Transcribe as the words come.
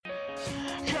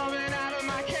Coming out of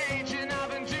my cage and I've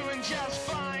been doing just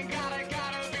fine.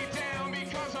 Gotta be down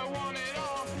because I want it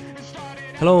all. It started.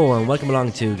 Hello and welcome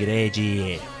along to G'day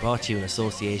GAA, brought to you in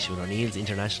association with O'Neill's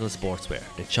International Sportswear,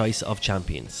 the choice of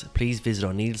champions. Please visit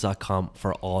o'neills.com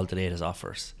for all the latest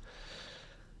offers.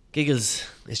 Giggles,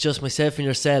 it's just myself and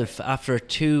yourself after a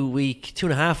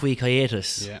 2.5 week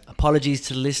hiatus. Yeah. Apologies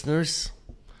to the listeners.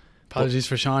 Apologies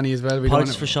for Shawnee as well.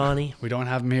 Apologies for Shawnee. We don't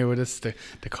have him here with us. The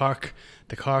Cork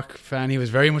fan. He was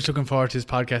very much looking forward to his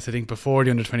podcast, I think, before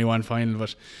the under-21 final,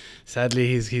 but sadly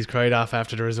he's cried off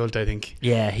after the result, I think.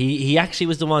 Yeah, he actually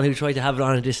was the one who tried to have it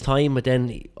on at this time, but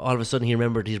then all of a sudden he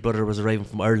remembered his brother was arriving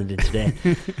from Ireland in today.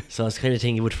 So it's the kind of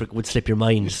thing you would slip your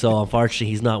mind. So unfortunately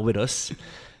he's not with us.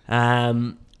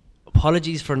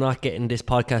 Apologies for not getting this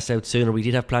podcast out sooner. We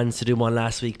did have plans to do one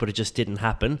last week, but it just didn't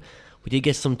happen. We did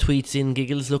get some tweets in,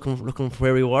 Giggles, looking for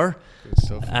where we were. Good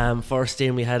stuff. First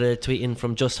in, we had a tweet in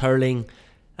from Just Hurling.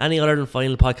 Any All-Ireland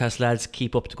final podcast, lads,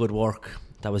 keep up the good work.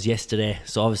 That was yesterday.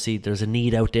 So obviously there's a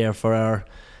need out there for our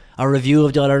review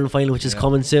of the All-Ireland final, which is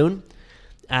coming soon.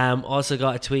 Also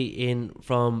got a tweet in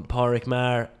from Pádraig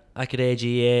Marr,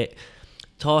 G'day GAA.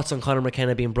 Thoughts on Conor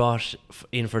McKenna being brought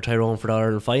in for Tyrone for the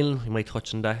All-Ireland final? We might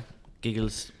touch on that,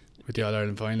 Giggles. With the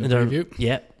All-Ireland final review.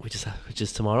 Yeah, which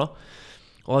is tomorrow.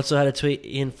 Also had a tweet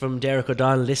in from Derek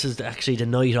O'Donnell. This is actually the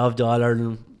night of the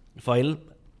All-Ireland final,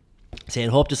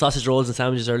 saying, hope the sausage rolls and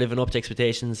sandwiches are living up to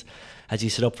expectations as you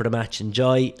set up for the match.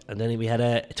 Enjoy. And then we had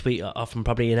a tweet off from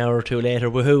probably an hour or two later.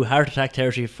 Woohoo, heart attack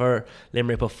territory for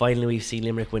Limerick, but finally we've seen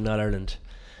Limerick win All-Ireland.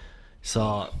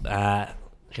 So I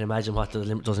can imagine what those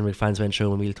Limerick fans went through,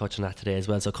 and we'll touch on that today as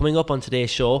well. So coming up on today's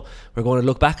show, we're going to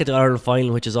look back at the All-Ireland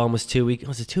final, which is almost 2 weeks.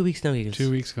 Was it 2 weeks now, Eagles? 2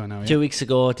 weeks ago now, yeah. 2 weeks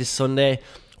ago this Sunday.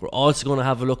 We're also going to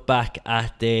have a look back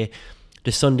at the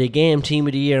Sunday game, team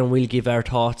of the year, and we'll give our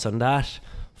thoughts on that.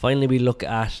 Finally, we look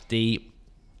at the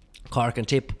Cork and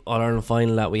Tip All-Ireland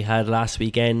final that we had last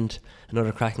weekend,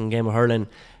 another cracking game of hurling,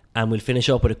 and we'll finish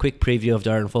up with a quick preview of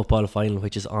the Ireland football final,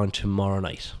 which is on tomorrow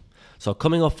night. So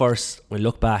coming up first, we'll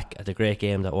look back at the great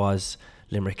game that was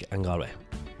Limerick and Galway.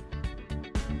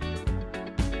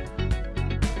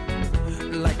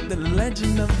 Like the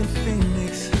legend of the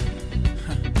Phoenix,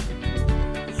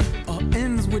 all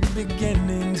ends with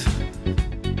beginnings.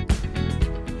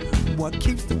 What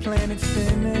keeps the planet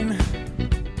spinning?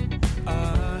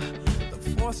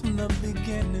 The force from the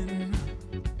beginning.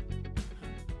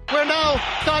 We're now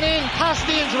gone in past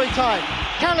the injury time.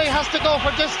 Kelly has to go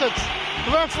for distance.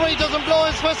 The referee doesn't blow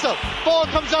his whistle. Ball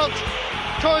comes out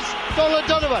towards Donald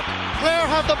Donovan. Clare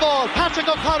have the ball. Patrick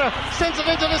O'Connor sends it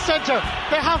into the centre.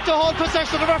 They have to hold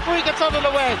possession. The referee gets out of the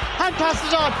way. Hand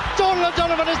passes on. Donald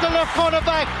Donovan is the left corner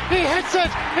back. He hits it.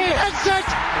 He hits it.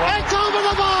 Wow. It's over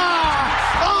the bar.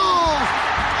 Oh,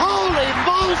 holy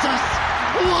Moses.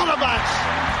 What a match.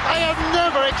 I have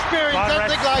never experienced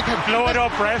anything like it. Blow it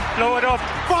up, ref. Blow it up.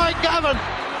 Brian Gavin,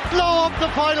 blow up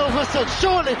the final whistle.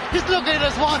 Surely he's looking at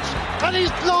his watch and he's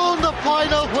blown the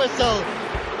final whistle.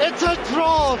 It's a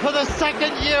draw for the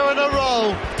second year in a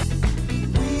row.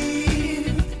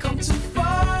 We've come too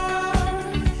far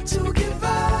to give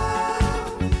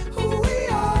up who we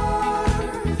are.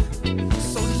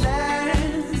 So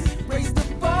let's raise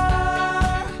the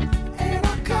bar and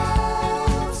our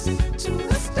cups to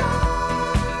the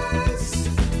stars.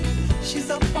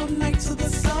 She's up all night to the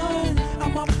sun.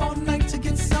 I'm up all night to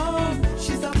get some.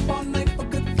 She's up all night for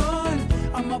good fun.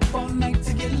 I'm up all night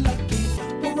to get lucky.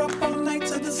 We're up all night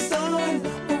to the sun.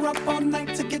 We're up all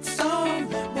night to get some.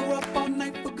 We're up all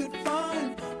night for good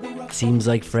fun. Seems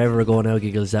like forever ago now,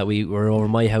 Giggles, that we were over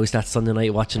my house that Sunday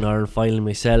night watching our final.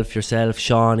 Myself, yourself,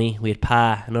 Shawnee, we had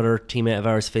Pa, another teammate of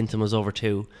ours, Finton, was over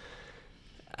too.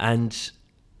 And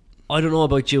I don't know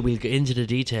about you, we'll get into the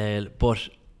detail, but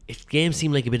the game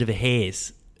seemed like a bit of a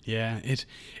haze. Yeah, it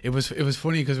was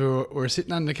funny because we were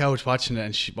sitting on the couch watching it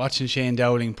and watching Shane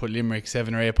Dowling put Limerick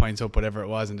 7 or 8 points up, whatever it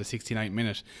was, in the 69th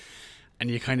minute,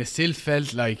 and you kind of still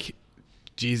felt like,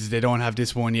 Jesus, they don't have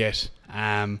this one yet.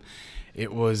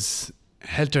 It was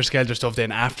helter-skelter stuff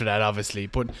then after that, obviously,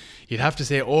 but you'd have to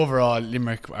say overall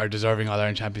Limerick are deserving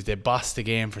All-Ireland champions. They bossed the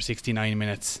game for 69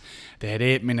 minutes. They had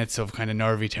 8 minutes of kind of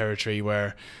nervy territory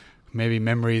where maybe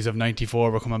memories of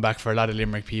 94 were coming back for a lot of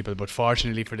Limerick people, but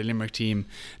fortunately for the Limerick team,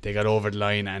 they got over the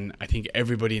line, and I think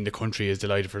everybody in the country is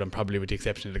delighted for them, probably with the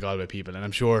exception of the Galway people, and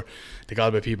I'm sure the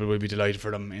Galway people will be delighted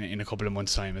for them in a couple of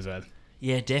months' time as well.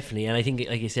 Yeah, definitely. And I think,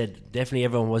 like you said, definitely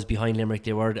everyone was behind Limerick.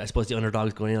 They were, I suppose, the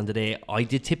underdogs going in on the day. I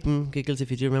did tip them, Giggles, if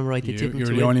you do remember. I did tip them. You're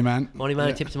the only man.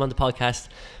 I tipped him on the podcast.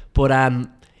 But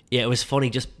yeah, it was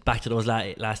funny, just back to those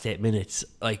last 8 minutes.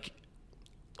 Like,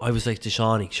 I was like to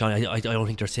Shawnee, I don't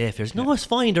think they're safe here. No, it's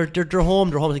fine. They're home.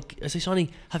 They're home. Like, I say,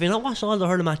 Shawnee, have you not watched all the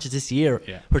hurling matches this year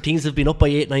where teams have been up by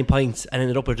 8-9 points and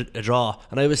ended up with a draw?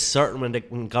 And I was certain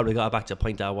when Galway got back to a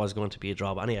point that it was going to be a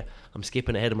draw. But anyway, I'm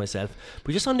skipping ahead of myself.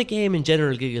 But just on the game in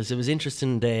general, Giggles, it was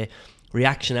interesting the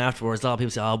reaction afterwards. A lot of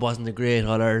people say, "Oh, it wasn't a great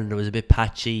All Ireland. It was a bit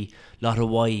patchy, a lot of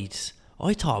wides."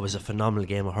 I thought it was a phenomenal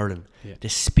game of hurling. The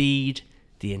speed,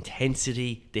 the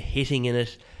intensity, the hitting in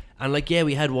it. And like,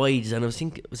 we had wides, and I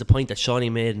think it was a point that Shawnee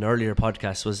made in an earlier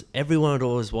podcast, was every one of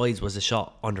those wides was a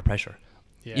shot under pressure.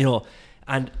 You know,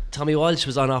 and Tommy Walsh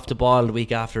was on off the ball the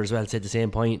week after as well, said the same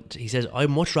point. He said,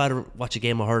 I'd much rather watch a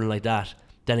game of hurling like that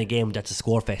than a game that's a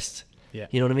score fest. You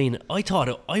know what I mean? I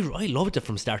thought I loved it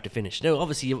from start to finish. Now,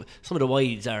 obviously, some of the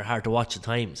wides are hard to watch at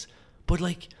times, but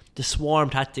like the swarm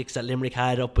tactics that Limerick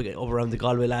had up around the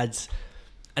Galway lads,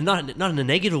 and not in a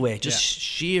negative way, just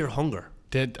sheer hunger.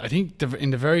 I think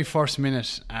in the very first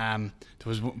minute, there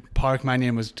was Park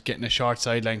Mannion was getting a short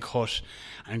sideline cut,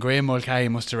 and Graham Mulcahy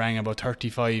must have rang about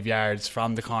 35 yards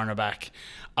from the cornerback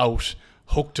out,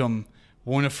 hooked him,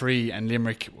 won a free, and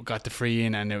Limerick got the free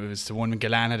in, and it was the one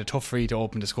Gillan had a tough free to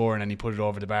open the score, and then he put it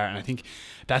over the bar. And I think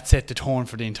that set the tone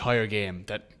for the entire game.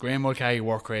 That Graham Mulcahy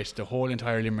work rate, the whole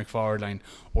entire Limerick forward line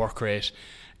work rate,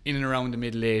 in and around the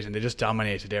middle eight, and they just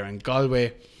dominated there. And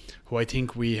Galway, who I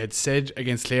think we had said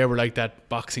against Clare were like that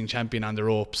boxing champion on the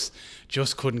ropes,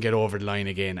 just couldn't get over the line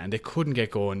again, and they couldn't get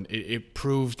going. It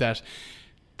proved that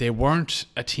they weren't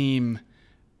a team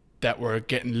that were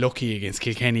getting lucky against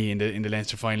Kilkenny in the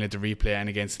Leinster final at the replay and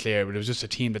against Clare, but it was just a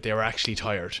team that they were actually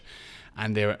tired.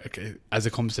 And they were, as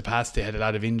it comes to pass, they had a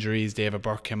lot of injuries. David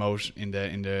Burke came out in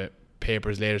the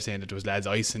papers later saying that there was lads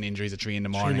icing injuries at 3 in the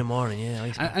morning. 3 in the morning,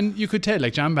 yeah. And you could tell,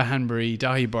 like Jamba Hanbury,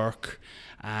 Dahi Burke,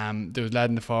 there was lad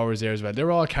in the forwards there as well. They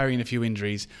were all carrying a few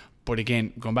injuries. But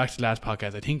again, going back to the last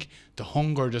podcast, I think the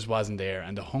hunger just wasn't there,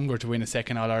 and the hunger to win a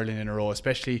second All-Ireland in a row,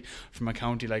 especially from a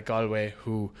county like Galway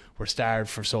who were starved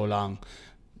for so long.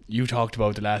 You talked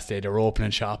about the last day, they were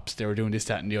opening shops, they were doing this,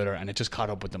 that and the other, and it just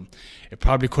caught up with them. It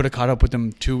probably could have caught up with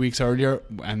them 2 weeks earlier,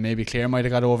 and maybe Clare might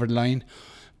have got over the line,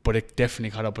 but it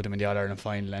definitely caught up with them in the All-Ireland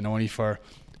final. And only for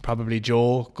probably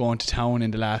Joe going to town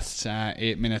in the last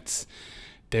 8 minutes,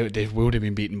 they would have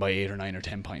been beaten by 8 or 9 or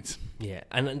 10 points. Yeah,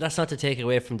 and that's not to take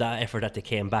away from that effort that they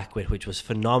came back with, which was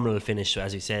phenomenal finish.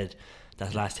 As you said,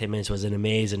 that last 10 minutes was an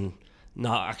amazing,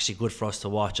 not actually good for us to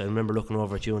watch. I remember looking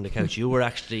over at you on the couch. You were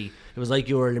actually, it was like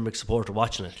you were a Limerick supporter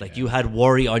watching it. Like you had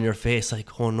worry on your face,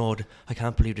 like, oh no, I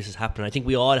can't believe this is happening. I think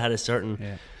we all had a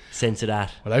certain sense of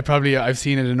that. Well, I've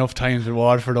seen it enough times with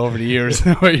Waterford over the years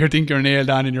where you think you're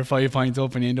nailed on and you're 5 points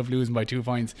up and you end up losing by 2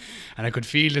 points, and I could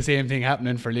feel the same thing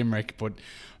happening for Limerick. But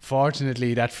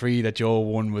fortunately that free that Joe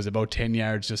won was about 10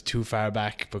 yards just too far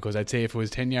back, because I'd say if it was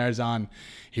 10 yards on,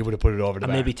 he would have put it over the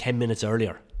bar. Maybe 10 minutes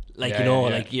earlier. Like,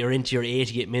 like you're into your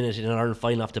 88th minute in an Ireland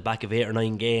final off the back of 8 or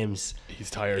 9 games. He's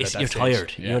tired. You're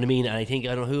tired. You know what I mean? And I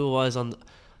don't know who it was on.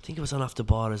 I think it was on Off the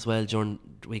Ball as well during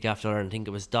the week after Ireland. I think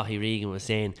it was Dahi Regan was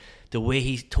saying the way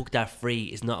he took that free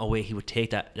is not a way he would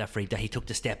take that free. That he took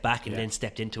the step back and then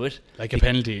stepped into it like a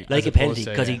penalty. Like a penalty,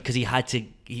 because he had to.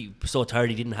 He was so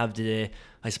tired he didn't have the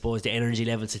energy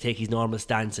levels to take his normal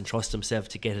stance and trust himself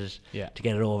to get it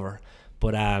over.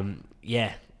 But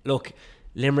look,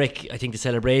 Limerick, I think the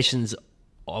celebrations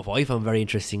of what I found very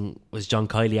interesting was John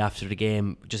Kiley after the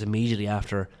game, just immediately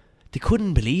after, they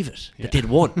couldn't believe it that they'd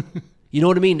won. You know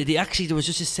what I mean? There was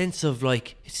just a sense of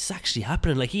like, it's actually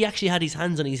happening. Like he actually had his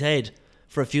hands on his head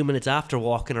for a few minutes after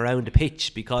walking around the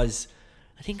pitch, because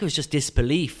I think it was just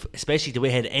disbelief, especially the way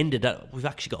it had ended, that we've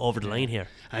actually got over the line here.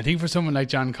 I think for someone like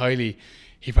John Kiley,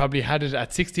 he probably had it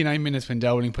at 69 minutes when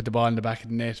Dowling put the ball in the back of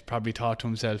the net, probably thought to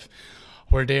himself,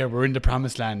 we're in the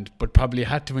promised land, but probably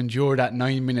had to endure that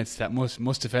 9 minutes that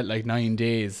must have felt like 9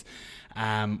 days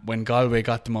when Galway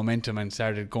got the momentum and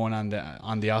started going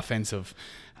on the offensive.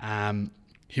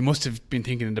 He must have been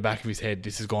thinking in the back of his head,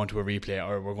 this is going to a replay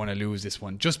or we're going to lose this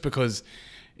one, just because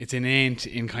it's innate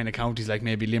in kind of counties like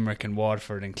maybe Limerick and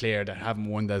Waterford and Clare that haven't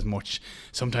won as much.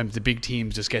 Sometimes the big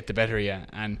teams just get the better of you,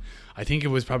 and I think it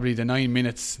was probably the 9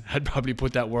 minutes had probably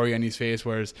put that worry on his face,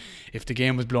 whereas if the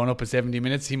game was blown up at 70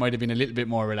 minutes he might have been a little bit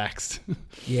more relaxed.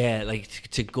 Yeah, like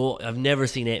to go, I've never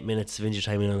seen 8 minutes of injury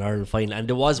time in an Ireland final, and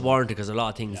there was warranted because a lot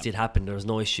of things did happen, there was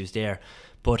no issues there.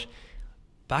 But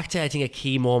back to, I think, a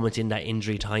key moment in that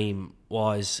injury time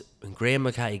was when Graham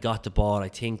Mulcahy got the ball. I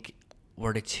think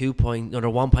were they 2 point, no, they're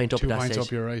 1 point up. 2 at that points stage.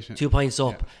 up, you're right. 2 points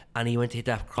up, and he went to hit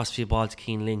that crossfield ball to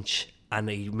Keane Lynch, and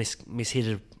he mishit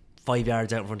it 5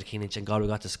 yards out in front of Keane Lynch, and Galway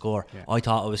got the score. I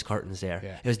thought it was curtains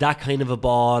there. It was that kind of a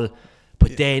ball,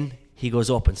 but then he goes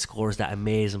up and scores that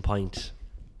amazing point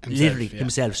literally yeah.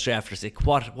 himself straight after us. Like,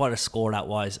 what a score that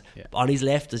was. Yeah. On his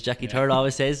left, as Jackie Turd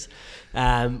always says.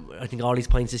 I think all his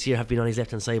points this year have been on his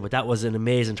left hand side, but that was an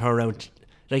amazing turnaround.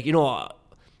 Like, you know,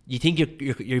 you think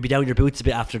you'll be down your boots a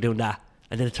bit after doing that,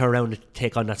 and then turn around and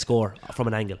take on that score from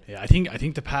an angle. Yeah, I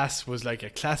think the pass was like a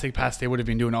classic pass they would have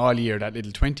been doing all year. That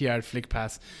little 20-yard flick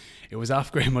pass. It was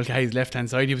off Graham Mulcahy's left hand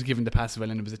side. He was given the pass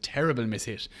well, and it was a terrible miss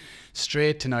hit.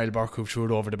 Straight to Niall Burke, who threw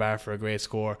it over the bar for a great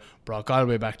score. Brought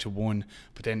Galway back to 1.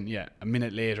 But then, a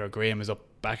minute later, Graham is up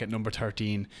back at number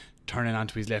 13, turning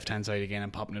onto his left hand side again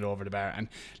and popping it over the bar. And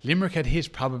Limerick had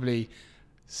hit probably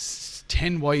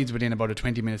 10 wides within about a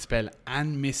 20-minute spell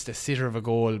and missed a sitter of a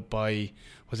goal by,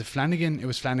 was it Flanagan? It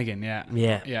was Flanagan, yeah.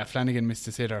 Yeah, Flanagan missed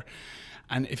a sitter.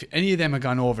 And if any of them had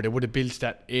gone over, they would have built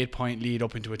that 8-point lead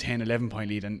up into a 10-11-point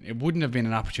lead, and it wouldn't have been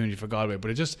an opportunity for Galway.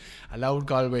 But it just allowed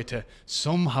Galway to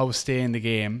somehow stay in the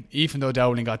game, even though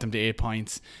Dowling got them to 8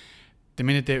 points. The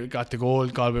minute they got the goal,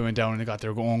 Galway went down and they got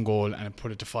their own goal, and it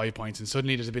put it to 5 points. And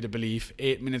suddenly there's a bit of belief.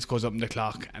 8 minutes goes up in the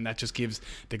clock, and that just gives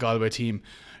the Galway team,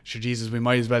 sure Jesus, we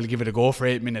might as well give it a go for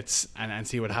 8 minutes and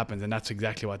see what happens. And that's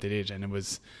exactly what they did. And it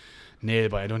was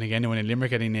nailed by, I don't think anyone in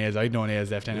Limerick had any nails. I'd no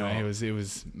nails left anyway. No. It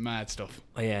was mad stuff.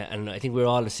 Oh, yeah, and I think we're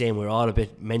all the same. We're all a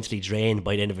bit mentally drained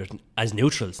by the end of it as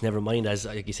neutrals, never mind as,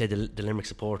 like you said, the Limerick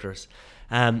supporters.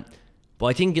 But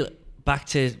I think back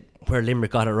to where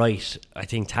Limerick got it right, I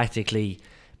think tactically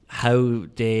how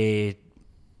they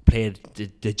played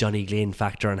the Johnny Glynn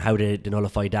factor and how they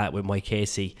nullified that with Mike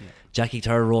Casey. Yeah. Jackie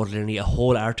Turner wrote literally a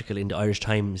whole article in the Irish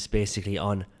Times basically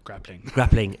on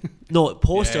grappling. No,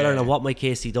 post on what Mike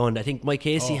Casey done. I think Mike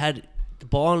Casey had the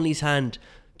ball in his hand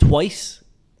twice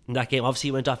in that game. Obviously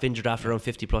he went off injured after around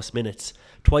 50 plus minutes.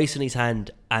 Twice in his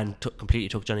hand and completely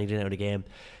took Johnny Glynn out of the game.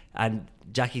 And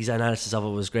Jackie's analysis of it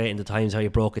was great in the Times, how he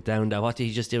broke it down. That what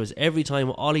he just did was every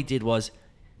time all he did was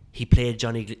he played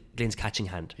Johnny Glynn's catching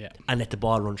hand and let the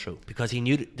ball run through, because he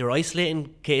knew they were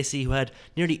isolating Casey, who had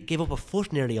nearly gave up a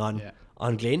foot nearly on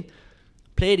Glynn.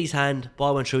 Played his hand,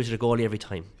 ball went through to the goalie every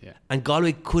time. And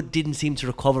Galway didn't seem to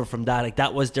recover from that. Like,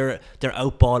 that was their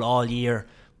out ball all year,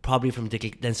 probably from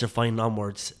the Leinster final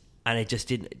onwards, and it just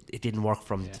didn't work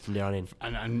from there on in.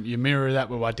 And you mirror that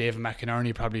with what David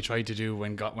McInerney probably tried to do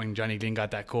when Johnny Glynn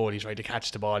got that goal. He tried to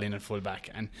catch the ball in at full back,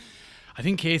 and I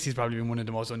think Casey's probably been one of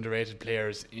the most underrated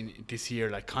players in this year.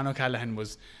 Like, Conor O'Callaghan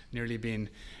was nearly been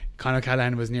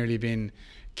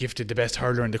gifted the best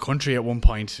hurler in the country at one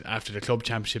point after the club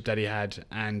championship that he had,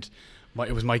 and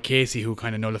it was Mike Casey who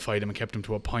kind of nullified him and kept him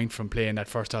to a point from playing that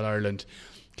first All-Ireland,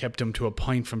 kept him to a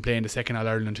point from playing the second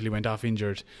All-Ireland until he went off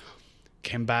injured.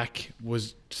 Came back,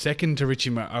 was second to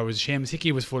Seamus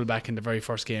Hickey was full back in the very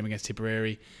first game against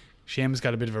Tipperary. Seamus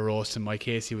got a bit of a roast, and Mike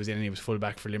Casey was in, and he was full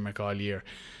back for Limerick all year,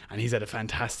 and he's had a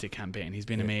fantastic campaign. He's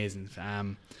been amazing.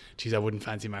 I wouldn't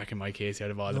fancy marking Mike Casey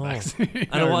out of all the backs.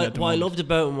 And what I loved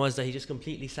about him was that he just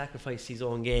completely sacrificed his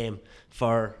own game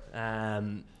for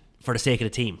the sake of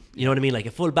the team. You know what I mean? Like,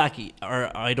 a full back,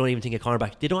 or I don't even think a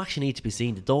cornerback, they don't actually need to be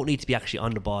seen. They don't need to be actually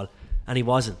on the ball, and he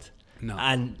wasn't. No.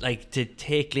 And like, to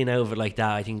take Glynn out of it like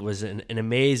that, I think was an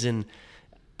amazing,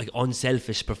 like,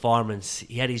 unselfish performance.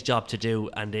 He had his job to do,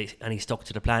 and he stuck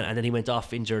to the plan, and then he went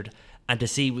off injured. And to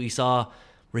see, we saw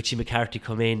Richie McCarthy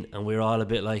come in, and we were all a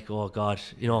bit like, oh God,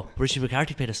 you know, Richie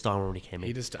McCarthy played a storm when he came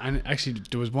in. And actually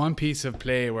there was one piece of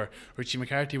play where Richie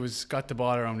McCarthy got the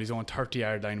ball around his own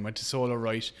 30-yard line, went to solo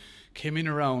right, came in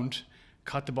around,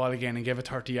 caught the ball again and gave a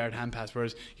 30-yard hand pass,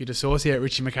 whereas you'd associate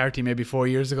Richie McCarthy maybe 4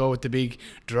 years ago with the big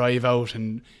drive out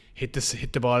and hit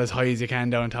the ball as high as you can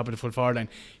down on top of the full forward line.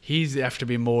 He's after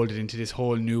being moulded into this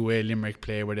whole new way Limerick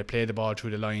play, where they play the ball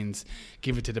through the lines,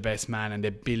 give it to the best man, and they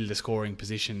build a scoring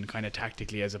position kind of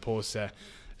tactically, as opposed to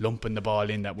lumping the ball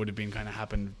in that would have been kind of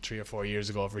happened 3 or 4 years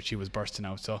ago if Richie was bursting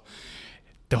out. So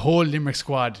the whole Limerick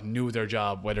squad knew their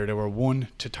job, whether they were 1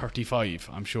 to 35.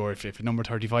 I'm sure if number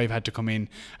 35 had to come in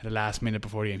at the last minute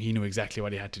before the game, he knew exactly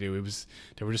what he had to do.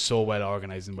 They were just so well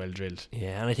organised and well drilled.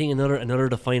 Yeah, and I think another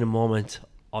defining moment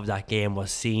of that game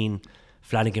was seeing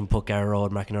Flanagan put Garrow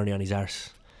and McInerney on his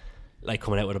arse, like,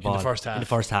 coming out with the ball in the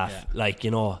first half. Yeah. Like,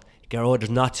 you know, Garrow, there's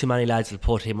not too many lads that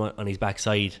put him on his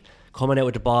backside, coming out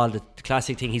with the ball. The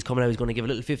classic thing, he's coming out, he's going to give a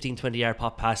little 15-20 yard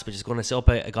pop pass, but he's going to set up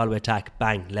a Galway attack,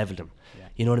 bang, leveled him.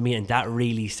 You know what I mean? And that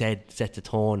really set the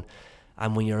tone.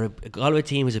 And when you're a Galway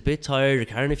team who's a bit tired, you're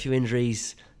carrying a few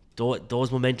injuries,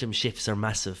 those momentum shifts are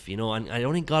massive, you know. And I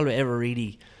don't think Galway ever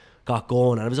really got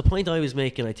going. And it was a point I was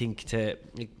making, I think,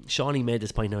 Shawnee made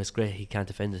this point. Now it's great he can't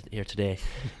defend it here today,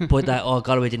 but that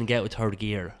Galway didn't get with third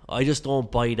gear. I just don't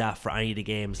buy that for any of the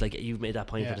games. Like, you've made that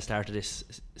point at the start of this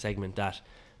segment, that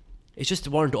it's just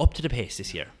weren't up to the pace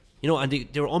this year. You know, and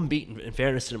they were unbeaten in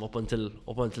fairness to them up until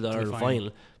the Ireland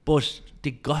final. But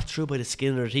they got through by the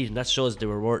skin of their teeth, and that shows they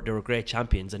were great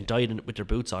champions and died with their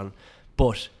boots on.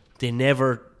 But they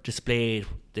never displayed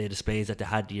the displays that they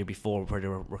had the year before, where they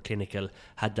were clinical,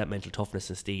 had that mental toughness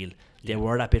and steel. They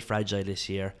were that bit fragile this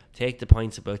year. Take the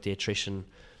points about the attrition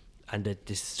and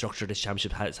the structure this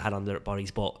championship has had on their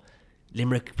bodies, but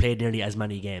Limerick played nearly as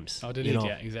many games. Oh, they did,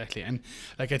 yeah, exactly. And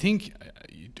like, I think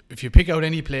if you pick out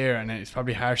any player, and it's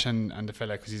probably harsh on the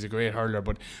fella because he's a great hurler,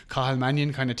 but Cathal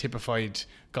Mannion kind of typified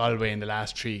Galway in the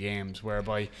last 3 games,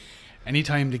 whereby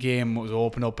anytime the game was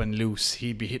open up and loose,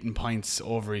 he'd be hitting points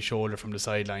over his shoulder from the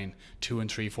sideline, 2 and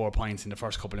 3, 4 points in the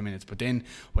first couple of minutes. But then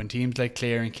when teams like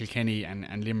Clare and Kilkenny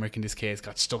and Limerick in this case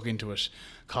got stuck into it,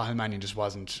 Cathal Mannion just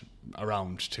wasn't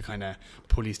around to kind of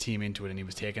pull his team into it, and he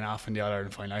was taken off in the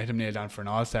All-Ireland final. I had him nailed down for an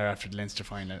All-Star after the Leinster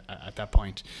final at that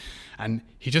point. And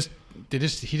he just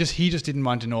didn't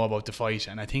want to know about the fight,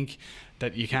 and I think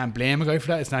that you can't blame a guy for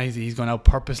that. It's not he's gone out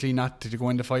purposely not to go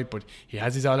in the fight, but he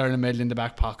has his All-Ireland medal in the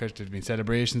back pocket. There's been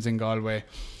celebrations in Galway.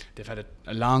 They've had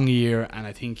a long year, and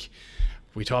I think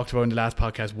we talked about in the last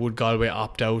podcast, would Galway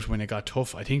opt out when it got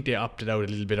tough? I think they opted out a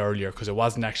little bit earlier because it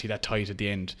wasn't actually that tight at the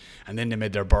end, and then they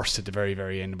made their burst at the very,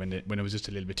 very end when it was just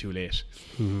a little bit too late.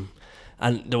 Mm-hmm.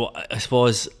 And I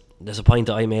suppose there's a point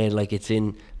that I made, like, it's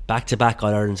in back-to-back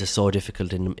All-Irelands is so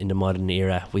difficult in the modern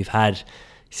era. We've had,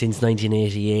 since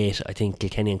 1988, I think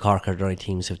Kilkenny and Cork are the only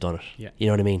teams who've done it. Yeah. You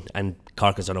know what I mean? And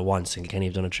Cork has done it once, and Kilkenny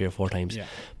have done it 3 or 4 times. Yeah.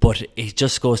 But it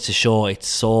just goes to show it's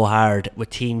so hard with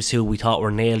teams who we thought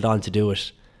were nailed on to do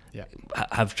it. Yeah.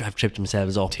 Have tripped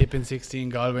themselves up. Tip in 16,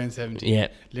 Galway in 17. Yeah.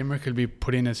 Limerick will be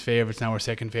put in as favourites now, or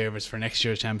second favourites for next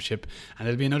year's championship, and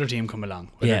there'll be another team come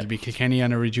along. Whether it'll be Kilkenny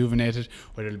on a rejuvenated,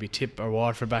 whether it'll be Tip or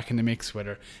Waterford back in the mix,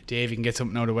 whether Davy can get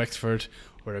something out of Wexford,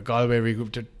 whether Galway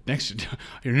regroup to next.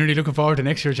 You're nearly looking forward to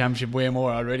next year's championship way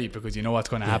more already, because you know what's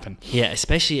going to happen. Yeah,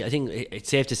 especially I think it's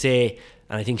safe to say,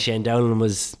 and I think Shane Dowling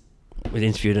was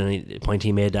interviewed, and the point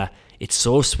he made that it's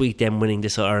so sweet them winning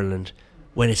this Ireland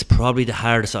when it's probably the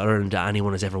hardest Ireland that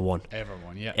anyone has ever won.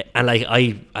 Yeah. And like,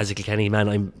 I, as a Kilkenny man,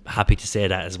 I'm happy to say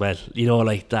that as well. You know,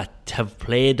 like, that to have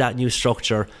played that new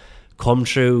structure, come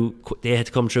through, they had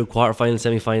to come through quarter-final,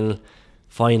 semi-final,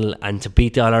 final, and to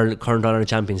beat the current All-Ireland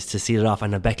champions, to seal it off,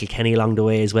 and bet Kilkenny along the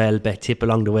way as well, bet Tip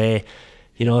along the way,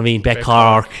 you know what I mean, bet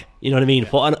Cork, you know what I mean.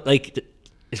 Yeah.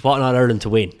 It's what an All-Ireland to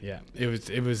win. Yeah, it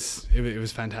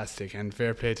was fantastic, and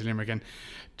fair play to Limerick. And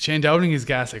Shane Dowling is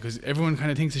gas, because everyone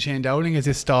kind of thinks of Shane Dowling as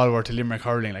this stalwart to Limerick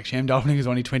hurling. Like, Shane Dowling is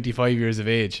only 25 years of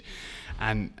age,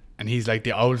 and he's like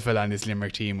the old fella on this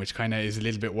Limerick team, which kind of is a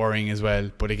little bit worrying as well.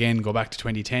 But again, go back to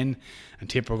 2010, and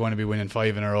Tip were going to be winning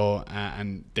 5 in a row,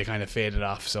 and they kind of faded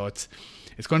off. So it's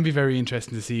going to be very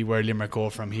interesting to see where Limerick go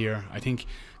from here. I think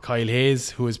Kyle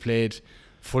Hayes, who has played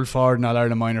full forward in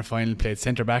All-Ireland minor final, played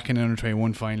centre back in the under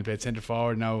 21 final, played centre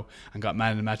forward now, and got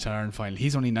man of the match in All-Ireland final.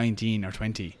 He's only 19 or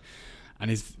 20, and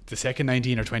he's the second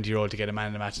 19 or 20 year old to get a man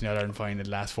of the match in the All-Ireland final in the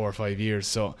last 4 or 5 years.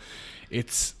 So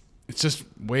it's just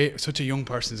such a young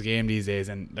person's game these days,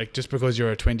 and like, just because you're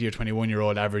a 20 or 21 year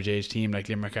old average age team like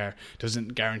Limerick are,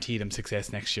 doesn't guarantee them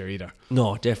success next year either.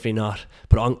 No, definitely not.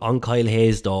 But on Kyle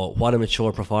Hayes though, what a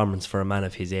mature performance for a man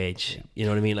of his age. Yeah. You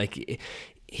know what I mean? Like,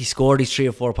 he scored his 3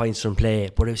 or 4 points from play,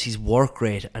 but it was his work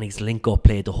rate and his link-up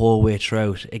play the whole way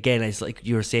throughout. Again, it's like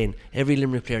you were saying, every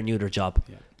Limerick player knew their job.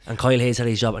 Yeah. And Kyle Hayes had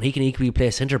his job, and he can equally play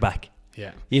centre-back.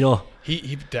 Yeah. You know?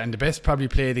 He and the best probably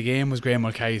play of the game was Graham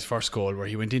Mulcahy's first goal, where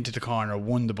he went into the corner,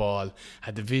 won the ball,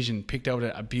 had the vision, picked out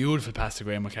a beautiful pass to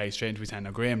Graham Mulcahy straight into his hand.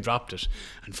 Now, Graham dropped it.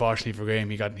 Unfortunately for Graham,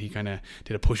 he kind of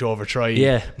did a push-over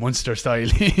try, Munster style,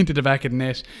 into the back of the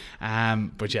net.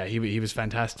 But yeah, he was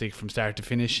fantastic from start to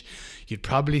finish. You'd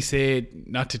probably say,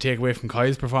 not to take away from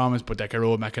Kyle's performance, but that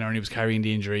Gearóid McInerney was carrying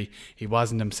the injury. He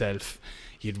wasn't himself.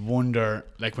 You'd wonder,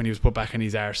 like, when he was put back on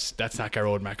his arse, that's not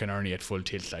Gearóid McInerney at full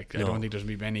tilt. Like, no. I don't think there's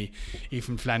going to be many.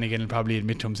 Even Flanagan will probably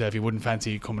admit to himself he wouldn't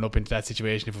fancy coming up into that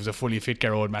situation if it was a fully fit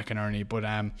Gearóid McInerney. But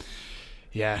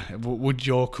would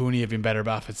Joe Cooney have been better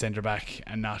off at centre back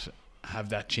and not have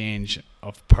that change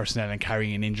of personnel and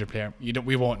carrying an injured player?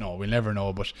 We won't know. We'll never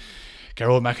know. But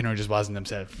Gearóid McInerney just wasn't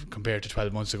himself compared to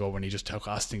 12 months ago when he just took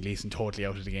Austin Gleeson totally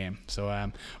out of the game.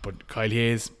 So, but Kyle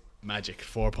Hayes, magic,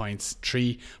 4 points,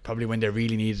 3 probably when they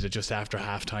really needed it just after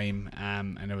half time,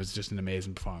 and it was just an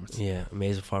amazing performance. Yeah,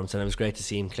 amazing performance, and it was great to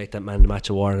see him collect that man of the match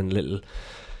award, and little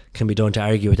can be done to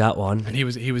argue with that one. And he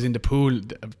was in the pool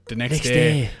the next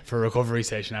day for a recovery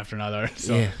session after an All-Ireland.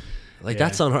 So Like Yeah.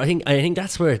 that's on her. I think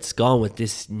that's where it's gone with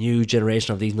this new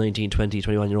generation of these 19, 20,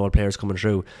 21-year-old players coming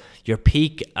through. Your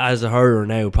peak as a hurler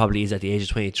now probably is at the age of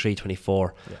 23,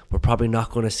 24. We're probably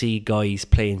not going to see guys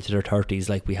play into their 30s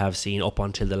like we have seen up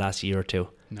until the last year or two.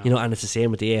 No. You know, and it's the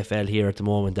same with the AFL here at the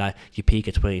moment, that you peak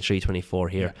at 23, 24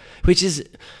 here, which is,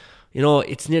 you know,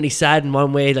 it's nearly sad in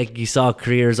one way. Like, you saw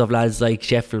careers of lads like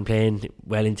Shefflin playing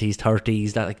well into his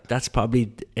 30s. That's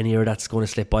probably an era that's going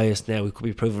to slip by us now. We could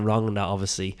be proven wrong on that,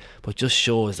 obviously, but just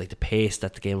shows like the pace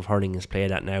that the game of hurling is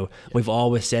played at now. We've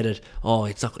always said it. Oh,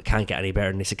 it can't get any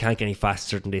better than this. It can't get any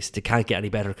faster than this. It can't get any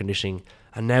better conditioning.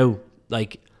 And now,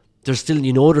 like, there's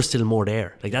still more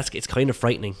there. Like, it's kind of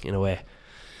frightening in a way.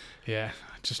 Yeah,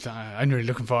 just I'm really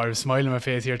looking forward. I was smiling on my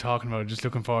face here talking about it, just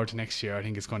looking forward to next year. I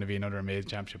think it's going to be another amazing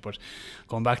championship. But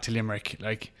going back to Limerick,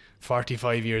 like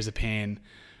 45 years of pain,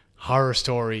 horror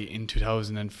story in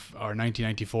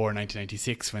 1994,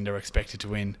 1996 when they were expected to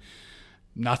win.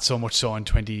 Not so much so in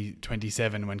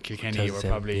 2027 when Kilkenny were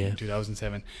probably in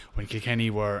 2007 when Kilkenny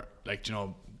were, like, you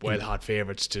know, hot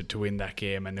favourites to win that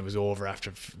game, and it was over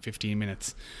after 15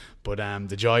 minutes. But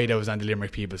the joy that was on the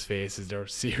Limerick people's faces, they're a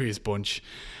serious bunch.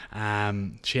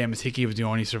 Seamus Hickey was the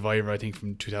only survivor, I think,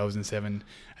 from 2007.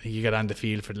 I think he got on the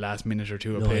field for the last minute or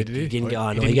two of play, did he? Didn't get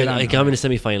on. He He got him in the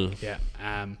semi-final.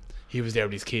 Yeah. He was there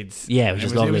with his kids. Yeah, it was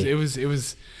just lovely.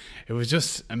 It was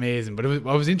just amazing. But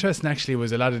what was interesting actually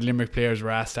was a lot of the Limerick players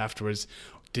were asked afterwards,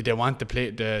 did they want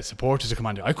the supporters to come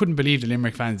on? I couldn't believe the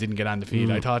Limerick fans didn't get on the field.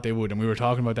 I thought they would, and we were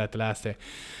talking about that the last day.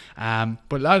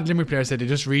 But a lot of Limerick players said they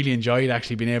just really enjoyed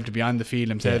actually being able to be on the field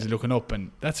themselves and looking up,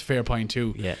 and that's a fair point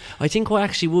too. Yeah, I think what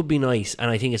actually would be nice, and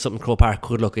I think it's something Croke Park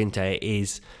could look into,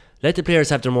 is let the players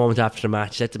have their moment after the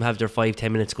match. Let them have their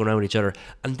 5-10 minutes going around each other,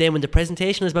 and then when the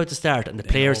presentation is about to start and the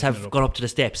players have gone up to the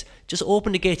steps, just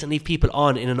open the gates and leave people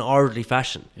on in an orderly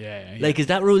fashion. Yeah. Like, because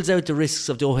that rules out the risks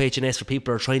of the OHS where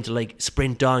people are trying to like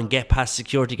sprint on, get past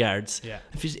security guards. Yeah.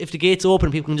 If the gates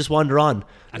open, people can just wander on.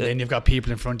 And then you've got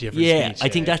people in front of you for the speech. I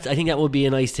think that would be a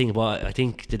nice thing. But I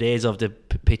think the days of the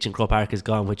pitch in Croke Park is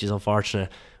gone, which is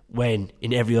unfortunate. When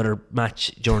in every other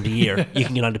match during the year you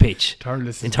can get on the pitch.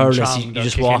 Thurles in Thurles, you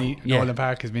just walk. Nolan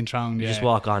Park has been thronged. You just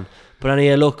walk on. But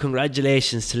anyway, look,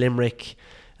 congratulations to Limerick.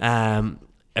 A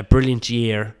brilliant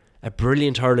year, a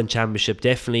brilliant hurling championship.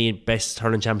 Definitely best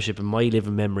hurling championship in my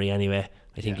living memory. Anyway,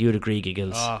 I think you'd agree,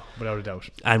 Giggles. Oh, without a doubt.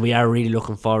 And we are really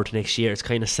looking forward to next year. It's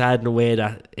kind of sad in a way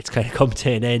that it's kind of come to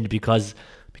an end because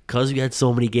we had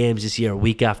so many games this year,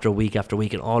 week after week after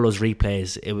week, and all those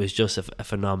replays. It was just a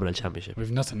phenomenal championship.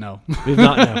 We've nothing now. We've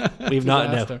not now. We've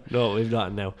not now. No, we've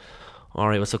not now. All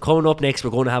right. Well, so coming up next, we're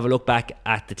going to have a look back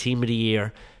at the team of the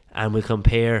year, and we'll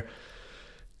compare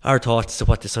our thoughts to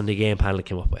what the Sunday game panel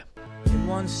came up with. In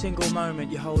one single moment,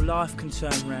 your whole life can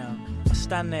turn round. I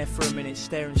stand there for a minute,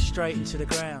 staring straight into the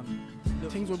ground.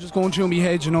 Things were just going through my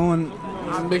head, you know, and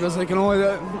because, like, you know,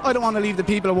 I don't want to leave the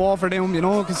people of Waterford down, you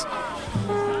know, because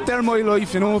they're my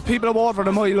life, you know. People of Waterford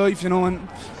are my life, you know, and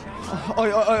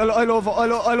I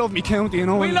love me county, you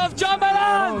know. We love John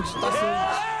Malone!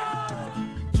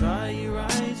 Dry your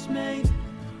eyes, mate.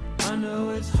 I know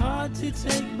it's hard to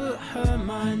take, but her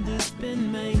mind has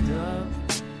been made up.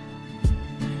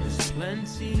 There's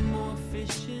plenty more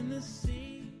fish in the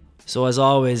sea. So as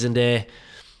always, in the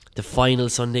final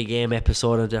Sunday game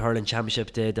episode of the Hurling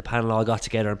Championship, the panel all got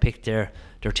together and picked their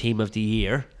team of the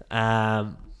year.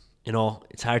 You know,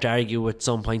 it's hard to argue with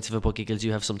some points of it, but Giggles,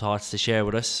 you have some thoughts to share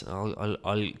with us.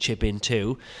 I'll chip in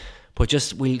too. But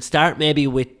we'll start maybe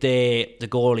with the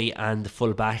goalie and the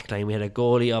full back line. We had a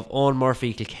goalie of Owen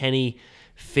Murphy, Kilkenny,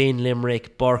 Finn,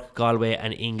 Limerick, Burke, Galway,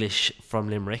 and English from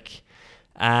Limerick.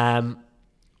 Owen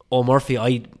Murphy,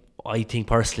 I think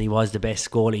personally was the best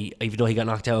goalie. Even though he got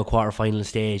knocked out at quarter-final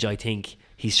stage, I think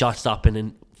he's shot stopping,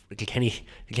 and Kilkenny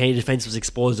defence was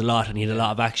exposed a lot and he had a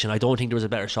lot of action. I don't think there was a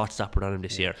better shot stopper than him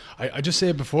this year. I just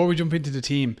say, before we jump into the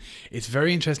team, it's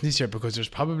very interesting this year because there's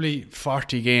probably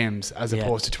 40 games as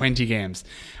opposed to 20 games,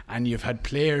 and you've had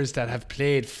players that have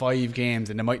played 5 games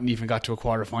and they mightn't even got to a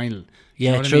quarter final.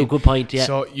 Yeah, true, I mean? Good point. Yeah.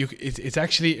 So it's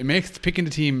actually, it makes picking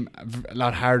the team a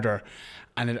lot harder,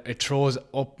 and it throws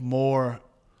up more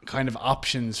kind of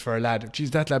options for a lad. Geez,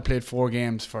 that lad played 4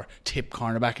 games for tip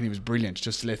cornerback and he was brilliant,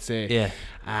 just let's say.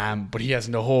 Yeah. But he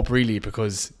hasn't a hope really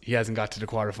because he hasn't got to the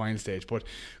quarter-final stage. But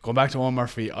going back to Owen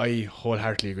Murphy, I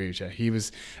wholeheartedly agree with you. He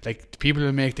was, like, people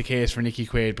will make the case for Nicky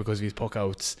Quaid because of his puck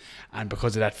outs and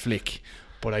because of that flick.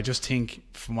 But I just think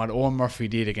from what Owen Murphy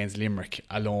did against Limerick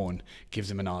alone gives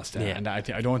him an all-star. Yeah. And I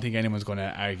don't think anyone's going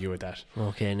to argue with that.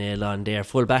 Okay, nail on there.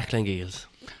 Full backline, Giggles.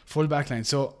 Full backline.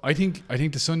 So I think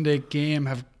the Sunday game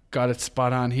have got it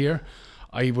spot on here.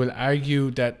 I will argue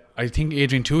that I think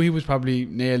Adrian Toohey was probably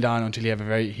nailed on until he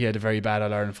had a very bad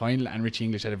All-Ireland final, and Richie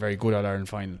English had a very good All-Ireland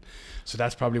final. So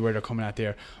that's probably where they're coming at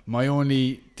there. My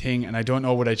only thing, and I don't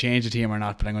know would I change the team or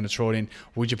not, but I'm going to throw it in,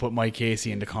 would you put Mike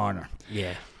Casey in the corner?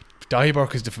 Yeah. Dahi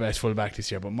Burke is the best fullback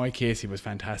this year, but Mike Casey was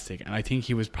fantastic, and I think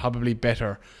he was probably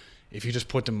better if you just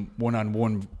put them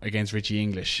 1-on-1 against Richie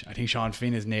English. I think Sean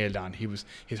Finn is nailed on.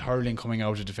 His hurling coming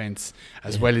out of defence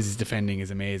as well as his defending is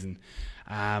amazing.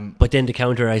 But then the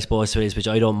counter, I suppose, is, which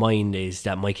I don't mind, is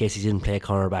that Mike Casey didn't play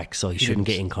cornerback, so he shouldn't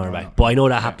get in cornerback. No. But I know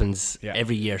that happens Yeah.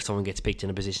 every year. Someone gets picked in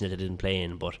a position that they didn't play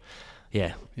in. But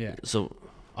yeah. So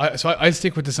I'll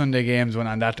stick with the Sunday games one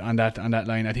on that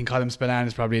line. I think Colin Spillane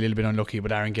is probably a little bit unlucky,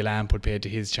 but Aaron Gillan put paid to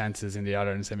his chances in the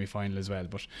All-Ireland semi-final as well.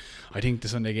 But I think the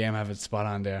Sunday game have it spot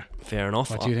on there. fair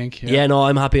enough. What do you think? Yeah, no,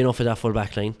 I'm happy enough with that full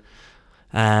back line.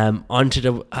 Onto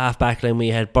the half back line, we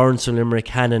had Burns from Limerick,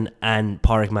 Hannon, and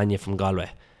Pádraig Mannion from Galway.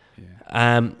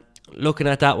 Looking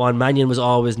at that one, Mannion was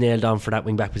always nailed on for that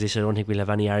wing back position. I don't think we'll have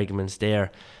any arguments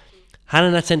there.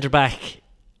 Hannon at centre back,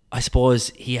 I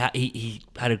suppose he had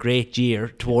a great year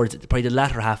towards probably the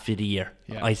latter half of the year,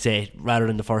 I'd say, rather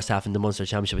than the first half in the Munster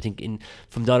Championship. I think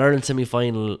from the All-Ireland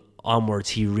semi-final onwards,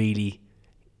 he really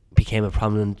became a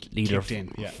prominent leader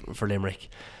for Limerick.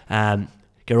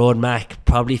 Gerard Mack,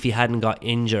 probably if he hadn't got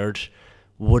injured,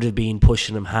 would have been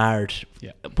pushing him hard,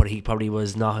 but he probably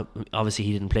was not. Obviously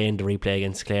he didn't play in the replay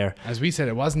against Clare. As we said,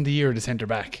 it wasn't the year of the centre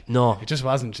back. No, it just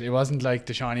wasn't. It wasn't like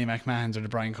the Shawnee McMahons or the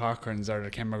Brian Corcorans or the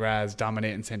Ken McGraths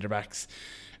dominating centre backs.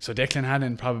 So Declan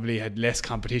Hannon probably had less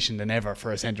competition than ever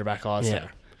for a centre back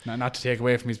all-star. Not to take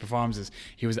away from his performances,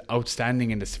 he was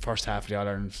outstanding in the first half of the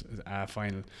All-Ireland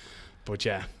final. But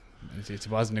yeah, it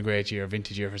wasn't a great year,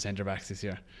 vintage year for centre backs this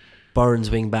year.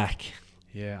 Burns wing back.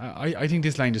 Yeah, I think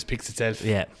this line just picks itself.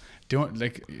 Yeah. Don't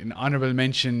like an honourable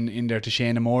mention in there to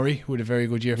Shane Amori, who had a very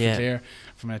good year for Clare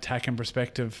from an attacking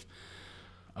perspective.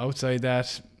 Outside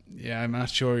that, I'm not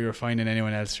sure you're finding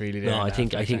anyone else really there. No, I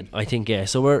think yeah.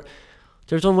 So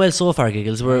they're done well so far,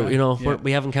 Giggles.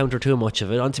 We haven't countered too much of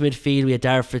it. Onto midfield, we had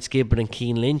Darragh Fitzgibbon and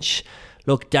Keane Lynch.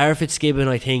 Look, Darragh Fitzgibbon,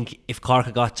 I think if Cork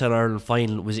had got to an Ireland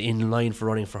final, was in line for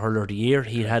running for Hurler of the Year.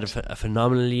 He had a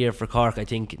phenomenal year for Cork. I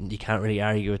think you can't really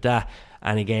argue with that.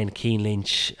 And again, Keane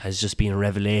Lynch has just been a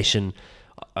revelation.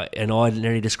 And I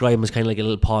ordinarily describe him as kind of like a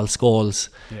little Paul Scholes.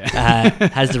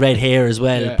 Has the red hair as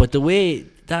well. But the way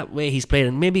he's playing,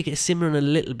 and maybe similar a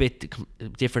little bit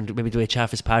different, maybe the way Chad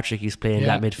Fitzpatrick is playing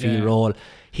that midfield role.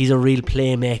 He's a real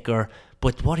playmaker.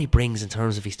 But what he brings in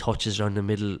terms of his touches around the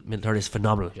middle third is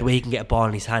phenomenal. The way he can get a ball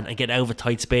in his hand and get out of a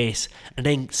tight space and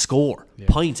then score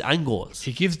points and goals.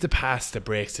 He gives the pass that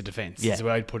breaks the defence. Is the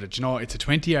way I'd put it. You know, it's a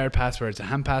 20-yard pass where it's a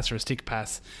hand pass or a stick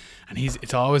pass, and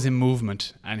it's always in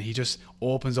movement, and he just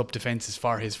opens up defences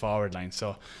for his forward line.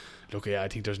 So, look, I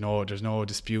think there's no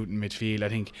dispute in midfield. I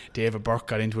think David Burke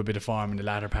got into a bit of form in the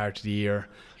latter part of the year.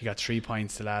 He got 3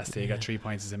 points the last day. He got 3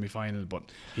 points in the semi-final, but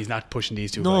he's not pushing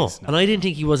these two guys. No, and I didn't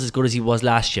think he was as good as he was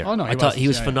last year. Oh, no, I thought he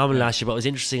was phenomenal last year, but it was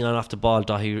interesting on off the ball.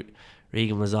 Dahi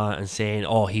Regan was on and saying,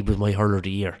 he was my hurler of the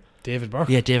year. David Burke?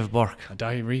 Yeah, David Burke.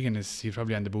 Dahi Regan he's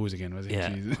probably on the booze again, was he?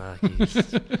 Yeah.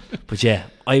 But yeah,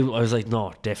 I was like,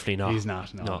 no, definitely not. He's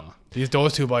not, no.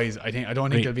 Those two boys, I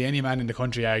don't think there'll be any man in the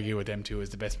country argue with them two as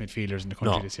the best midfielders in the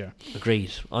country this year.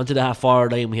 Agreed. Onto the half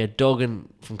forward line, we had Duggan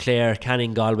from Clare,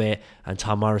 Canning Galway, and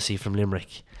Tom Morrissey from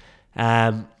Limerick.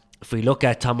 If we look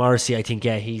at Tom Morrissey, I think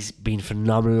he's been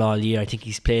phenomenal all year. I think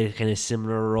he's played a kind of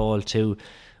similar role to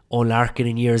Owen Larkin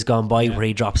in years gone by, where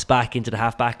he drops back into the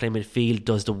half back line midfield,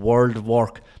 does the world of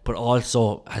work, but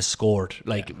also has scored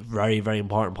very, very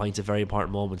important points at very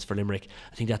important moments for Limerick.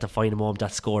 I think that defining moment,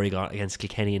 that score he got against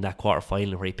Kilkenny in that quarter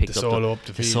final where he picked the solo up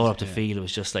the field, it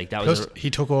was just like that. Plus, he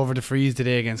took over the freeze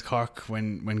today against Cork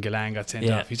when Gillan got sent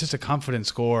off. He's just a confident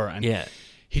scorer, and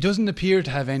he doesn't appear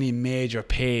to have any major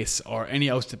pace or any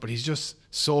outstep, but he's just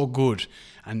so good,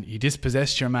 and he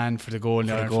dispossessed your man for the goal.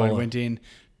 Went in,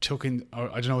 took in,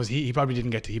 or I don't know, he probably didn't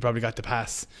get to, he probably got the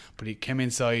pass, but he came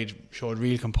inside, showed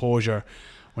real composure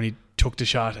when he took the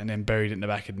shot and then buried it in the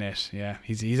back of the net.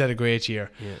 He's had a great year.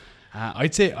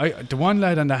 I'd say the one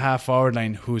lad on the half forward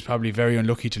line who's probably very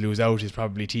unlucky to lose out is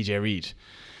probably TJ Reid.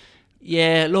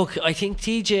 Yeah, look, I think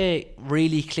TJ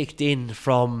really clicked in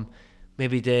from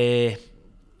maybe the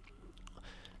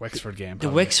Wexford game. The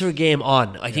Wexford game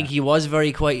on. I think he was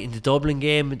very quiet in the Dublin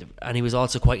game, and he was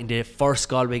also quiet in the first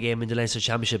Galway game in the Leinster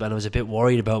Championship, and I was a bit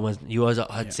worried about when you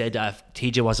had said that if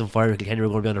TJ wasn't firing, Kilkenny were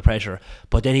going to be under pressure.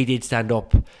 But then he did stand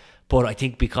up. But I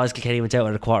think because Kilkenny went out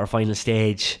at the quarter-final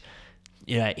stage,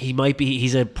 he might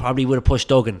be, probably would have pushed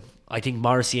Duggan. I think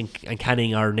Morrissey and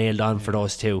Canning are nailed on for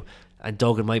those two, and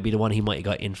Duggan might be the one he might have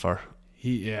got in for.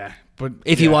 But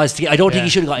If he was to get, I don't think he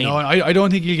should have got in. No, I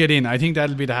don't think he'll get in. I think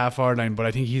that'll be the half forward line, but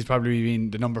I think he's probably been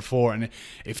the number 4. And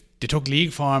if they took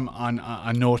league form on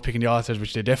note picking the All-Stars,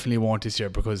 which they definitely won't this year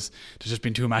because there's just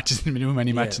been 2 matches, too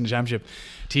many matches in the championship.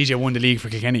 TJ won the league for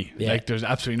Kilkenny. Yeah. Like, there's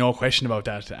absolutely no question about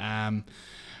that.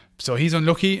 So he's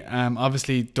unlucky.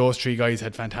 Obviously, those 3 guys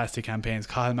had fantastic campaigns.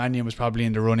 Cathal Mannion was probably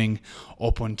in the running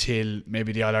up until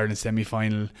maybe the All-Ireland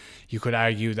semi-final. You could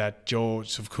argue that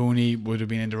Joseph Cooney would have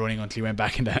been in the running until he went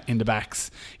back in the backs.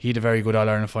 He had a very good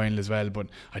All-Ireland final as well. But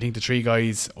I think the 3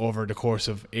 guys over the course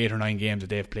of 8 or 9 games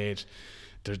that they've played,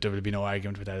 there will be no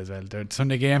argument with that as well. The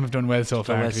Sunday game have done well so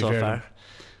far. Well, so far.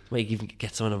 Might even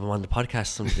get some of them on the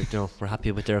podcast. We're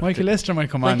happy with their. Michael Lester might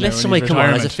come on. Michael Lester might come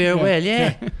on as a farewell.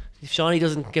 Yeah. If Shawnee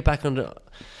doesn't get back on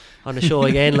the show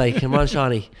again, like, come on,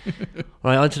 Shawnee.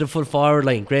 Right, on to the full forward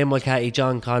line. Graham Mulcahy,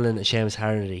 John Conlon and Seamus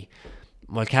Harnedy.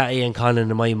 Mulcahy and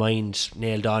Conlon, in my mind,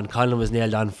 nailed on. Conlon was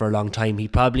nailed on for a long time. He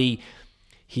probably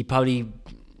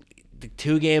the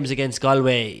 2 games against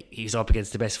Galway, he's up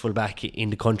against the best fullback in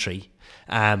the country.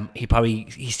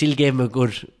 He still gave him a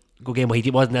good game, but he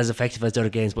wasn't as effective as the other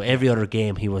games. But every other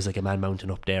game, he was like a man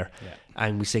mountain up there. Yeah.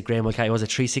 And we say Graham Mulcahy was a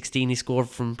 316 he scored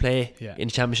from play in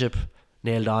the championship,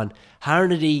 nailed on.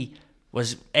 Harnedy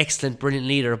was excellent, brilliant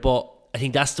leader, but I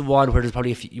think that's the one where there's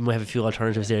probably you might have a few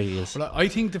alternatives there. Well, I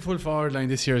think the full forward line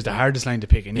this year is the hardest line to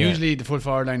pick, and usually the full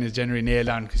forward line is generally nailed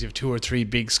on because you have 2 or 3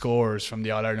 big scorers from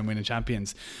the All-Ireland winning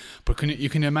champions. But you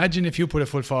can imagine if you put a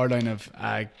full forward line of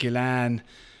Gillan,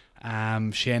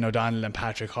 Shane O'Donnell and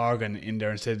Patrick Horgan in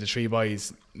there instead of the 3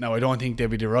 boys. Now, I don't think they'll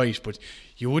be the right, but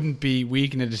you wouldn't be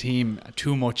weakening the team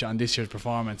too much on this year's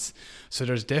performance. So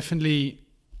there's definitely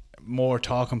more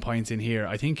talking points in here.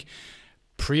 I think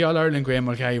pre-All-Ireland Graham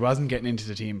Mulcahy wasn't getting into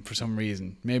the team for some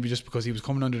reason. Maybe just because he was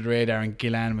coming under the radar and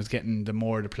Gillan was getting the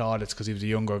plaudits because he was a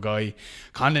younger guy.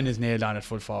 Conlon is nailed on at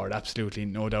full forward, absolutely,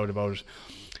 no doubt about it.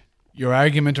 Your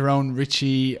argument around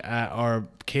Richie or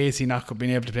Casey not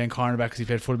being able to play in cornerback because he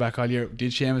played fullback all year.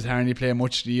 Did Seamus Harnedy play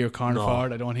much of the year corner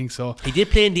forward? I don't think so. He did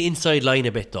play in the inside line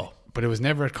a bit though, but it was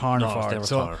never at corner forward.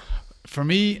 So for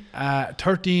me,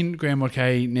 13 Graham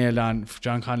Mulcahy nailed on,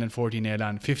 John Conlon 14 nailed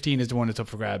on, 15 is the one that's up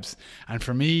for grabs. And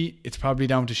for me, it's probably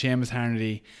down to Seamus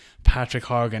Harnedy, Patrick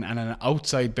Horgan, and an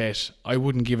outside bet. I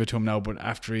wouldn't give it to him now, but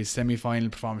after his semi-final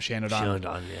performance, Shane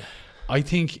O'Donnell. I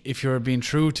think if you're being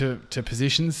true to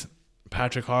positions,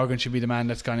 Patrick Horgan should be the man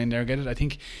that's gone in there and get it. I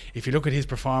think if you look at his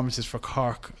performances for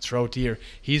Cork throughout the year,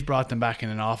 he's brought them back in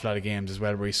an awful lot of games as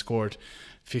well, where he scored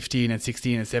 15 and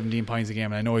 16 and 17 points a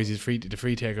game. And I know he's the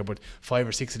free taker, but 5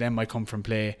 or 6 of them might come from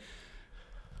play.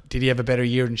 Did he have a better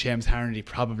year than Seamus Harnedy?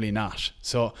 Probably not.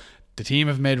 So the team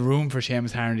have made room for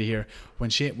Seamus Harnedy here.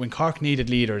 When Cork needed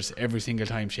leaders, every single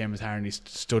time Seamus Harnedy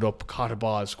stood up, caught a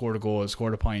ball, scored a goal,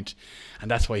 scored a point,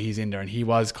 and that's why he's in there. And he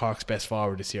was Cork's best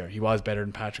forward this year. He was better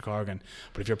than Patrick Horgan.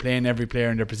 But if you're playing every player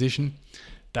in their position,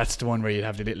 that's the one where you'd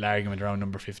have the little argument around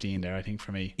number 15 there, I think,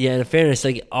 for me. Yeah, in fairness,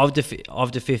 like of the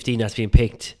 15 that's been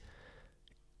picked,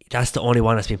 that's the only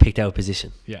one that's been picked out of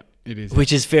position. Yeah, it is.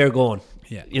 Which is fair going.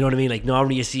 Yeah. You know what I mean? Like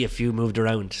normally you see a few moved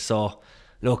around. So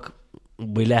look,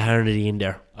 we let Harnedy in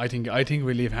there. I think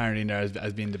we leave Harnedy in there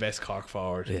as being the best Cork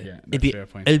forward. Yeah, that's a fair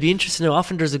point. It'll be interesting now.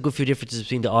 Often there's a good few differences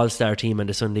between the All-Star team and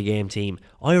the Sunday game team.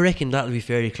 I reckon that'll be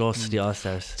fairly close to the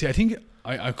All-Stars. See, I think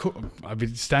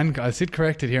I'll sit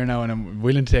corrected here now, and I'm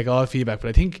willing to take all feedback, but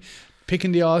I think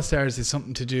picking the All-Stars is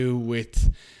something to do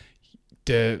with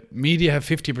the media have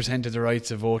 50% of the rights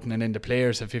of voting, and then the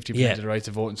players have 50% of the rights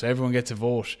of voting, so everyone gets a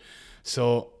vote.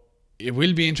 So it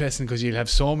will be interesting because you'll have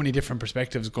so many different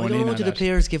perspectives going in on do that. the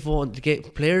players get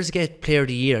voted? Players get Player of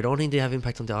the Year. I don't think they have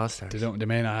impact on the All-Stars. They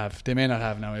may not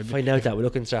have now. Find out that. We're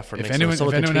looking Stratford. If anyone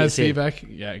has feedback,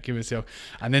 give us a.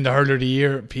 And then the Hurler of the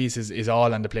Year piece is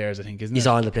all on the players, I think, isn't it? He's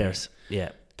all on the players.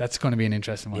 Yeah. That's going to be an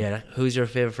interesting one. Yeah. Who's your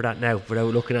favourite for that now,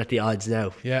 without looking at the odds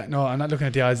now? Yeah, no, I'm not looking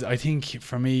at the odds. I think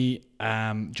for me,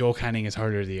 Joe Canning is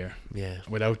Hurler of the Year. Yeah.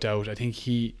 Without doubt. I think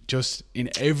he just,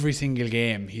 in every single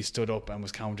game, he stood up and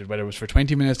was counted, whether it was for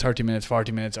 20 minutes, 30 minutes,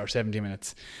 40 minutes, or 70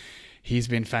 minutes. He's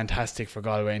been fantastic for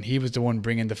Galway, and he was the one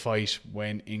bringing the fight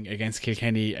against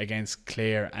Kilkenny, against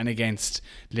Clare, and against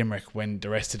Limerick when the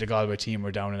rest of the Galway team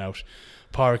were down and out.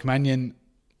 Pádraig Mannion,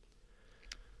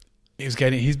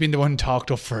 he's been the one talked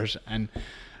up for it, and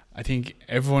I think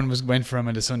everyone went for him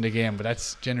in the Sunday game, but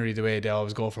that's generally the way they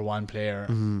always go for one player.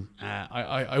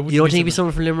 I would. You don't think he'd be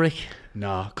someone from Limerick?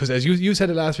 No, because as you said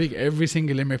it last week, every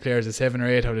single Limerick player is a 7 or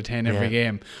 8 out of 10 every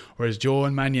game, whereas Joe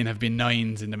and Mannion have been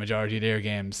 9s in the majority of their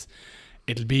games.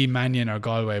 It'll be Mannion or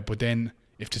Galway, but then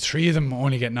if the 3 of them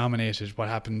only get nominated, what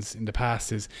happens in the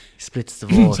past is splits the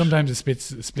vote. Sometimes it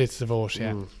splits the vote.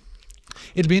 Yeah.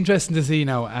 It'll be interesting to see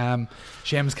now.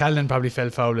 Seamus Callan probably fell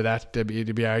foul of that. To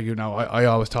be argued now. I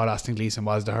always thought Austin Gleeson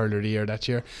was the hurler of the year that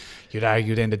year. You'd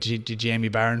argue then that did Jamie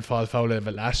Barron fall foul of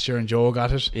it last year and Joe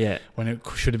got it. Yeah. When it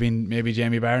should have been maybe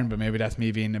Jamie Barron, but maybe that's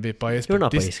me being a bit biased. You're But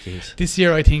not this, biased, Keith. This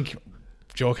year, I think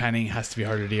Joe Canning has to be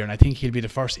hurler of the year, and I think he'll be the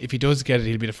first. If he does get it,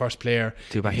 he'll be the first player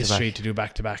Do in back to history back. to do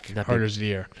back-to-back That'd be- hurlers of the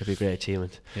year. That'd be a great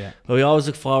achievement. Yeah. But we always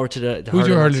look forward to the Who's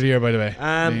your hurler hurler of the year, by the way?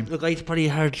 Liam? Look, I find it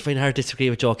hard to disagree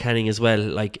with Joe Canning as well.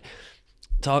 Like,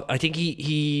 I think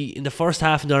he in the first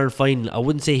half in the Ireland final, I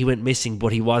wouldn't say he went missing,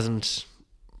 but he wasn't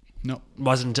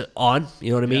on.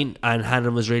 You know what I mean? And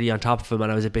Hannon was really on top of him,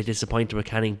 and I was a bit disappointed with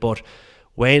Canning. But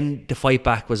when the fight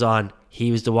back was on,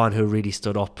 he was the one who really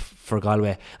stood up for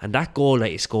Galway. And that goal that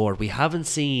he scored, we haven't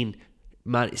seen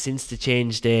since they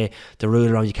changed the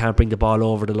rule around. You can't bring the ball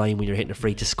over the line when you're hitting a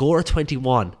free. To score a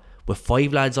 21 with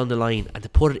 5 lads on the line and to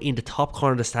put it in the top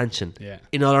corner of the stanchion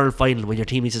in an Ireland final when your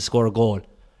team needs to score a goal.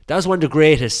 That was one of the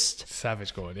greatest.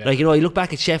 Savage goal, yeah. Like, you look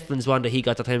back at Shefflin's one that he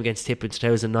got the time against Tip in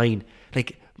 2009.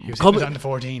 Like, He was on the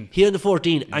 14. He on the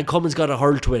 14, and Cummins got a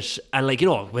hurl to it, and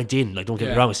went in. Like, don't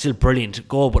get me wrong, it's still brilliant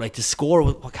goal, but like to score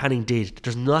what Canning did,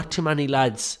 there's not too many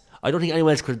lads. I don't think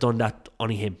anyone else could have done that.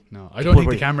 Only him. No, I don't think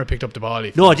the camera picked up the ball.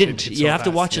 No, I didn't. It's You so have to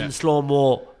fast, watch it in slow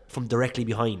mo from directly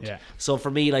behind. Yeah. So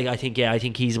for me, I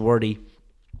think he's a worthy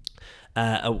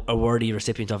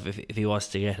recipient of if he was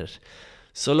to get it.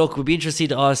 So look, we'll be interested in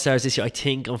the All-Stars this year. I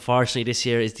think, unfortunately, this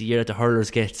year is the year that the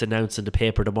hurlers gets announced in the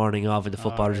paper the morning of and the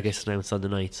footballers gets announced on the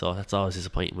night. So that's always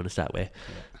disappointing when it's that way.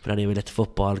 But anyway, let the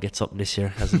football get something this year.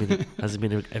 Hasn't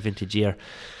been a vintage year.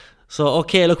 So,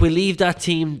 okay, look, we'll leave that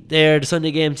team there, the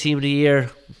Sunday game team of the year.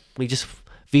 We just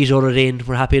vetoed it in.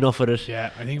 We're happy enough with it. Yeah,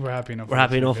 I think we're happy enough. We're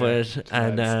happy enough with it.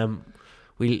 And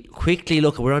we'll quickly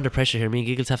look. We're under pressure here. Me and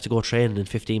Giggles have to go training in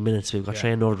 15 minutes. We've got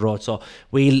training over the road. So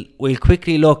we'll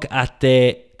quickly look at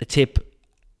the Tip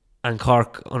and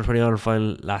Cork under 21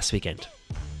 final last weekend.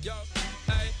 Yo,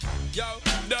 hey, yo,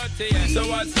 dirty. So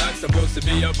what's that supposed to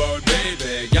be about,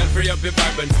 baby? Get free up your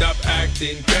vibe and stop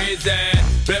acting crazy.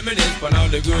 Reminisce on all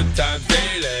the good times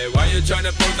daily. Why you trying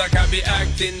to pose like I be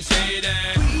acting shady?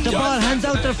 The ball hands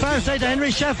out the far side to Henry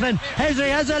Shefflin. Henry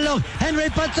has a look. Henry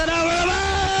puts it over the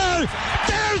ball.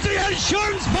 There's the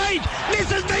insurance fight.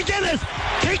 Mrs. McGuinness.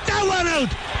 Kick that one out.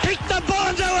 Kick the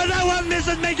bones out of that one,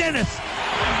 Mrs. McGuinness.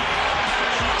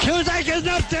 Cusack is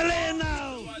not still in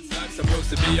now. What's that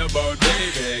supposed to be about,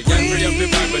 baby? Get free up your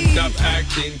vibe and stop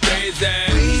acting crazy.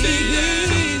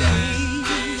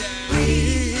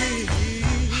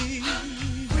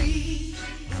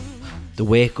 The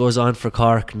wait goes on for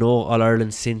Cork. No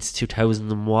All-Ireland since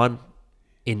 2001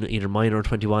 in either minor or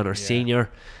 21 or senior.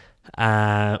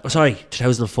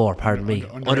 2004, pardon me.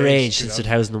 Underage since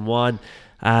 2001.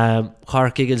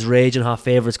 Cork Eagles raging hot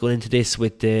favourites going into this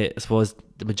with a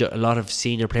lot of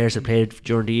senior players that played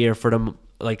during the year for them,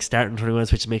 like starting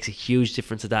 21s, which makes a huge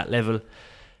difference at that level.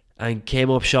 And came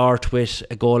up short with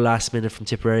a goal last minute from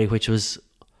Tipperary, which was,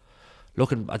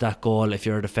 looking at that goal, if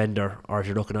you're a defender or if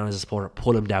you're looking on as a supporter,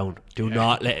 pull him down. Do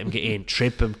not let him get in.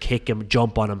 Trip him, kick him,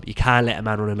 jump on him. You can't let a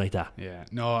man run in like that. Yeah,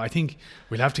 no, I think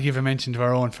we'll have to give a mention to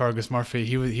our own Fergus Murphy.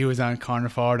 He was on corner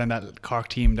forward on that Cork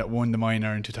team that won the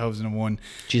minor in 2001.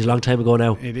 Geez, a long time ago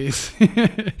now. It is.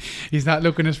 He's not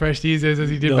looking as fresh these days as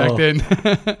he did back then.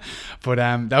 But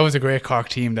that was a great Cork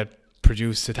team that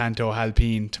produced Satanto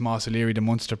Halpine, Tomas O'Leary, the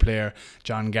Munster player,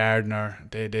 John Gardner.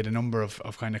 They had a number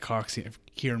of kind of Cork, the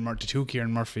two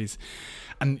Kieran Murphys.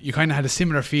 And you kind of had a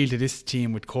similar feel to this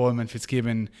team with Coleman,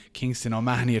 Fitzgibbon, Kingston,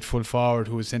 O'Mahony at full forward,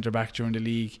 who was centre back during the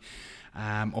league.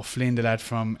 O'Flynn, the lad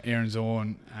from Aaron's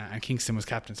Own, and Kingston was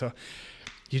captain. So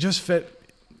you just felt,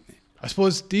 I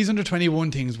suppose these under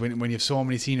 21 things, when you have so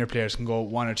many senior players, can go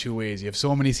one or two ways. You have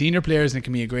so many senior players and it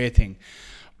can be a great thing.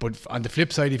 But on the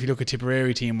flip side, if you look at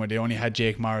Tipperary team, where they only had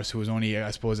Jake Morris, who was only, I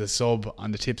suppose, a sub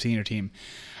on the Tip senior team,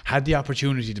 had the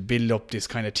opportunity to build up this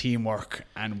kind of teamwork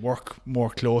and work more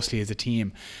closely as a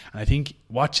team. And I think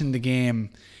watching the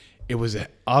game, it was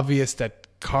obvious that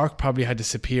Cork probably had the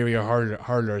superior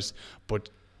hurlers, but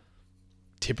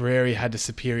Tipperary had the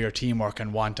superior teamwork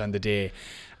and want on the day.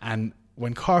 And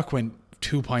when Cork went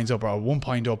 2 points up or 1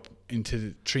 point up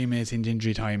into 3 minutes into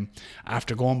injury time,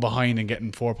 after going behind and getting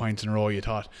 4 points in a row, you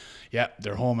thought, yeah,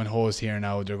 they're home and hosed here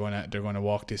now. They're gonna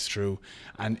walk this through.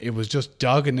 And it was just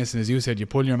doggedness. And as you said, you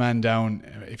pull your man down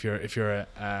if you're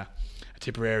a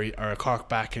Tipperary or a Cork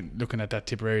back and looking at that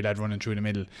Tipperary lad running through the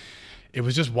middle. It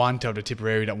was just want out of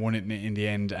Tipperary that won it in the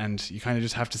end. And you kind of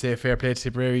just have to say fair play to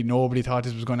Tipperary. Nobody thought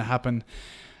this was going to happen.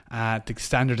 The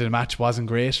standard of the match wasn't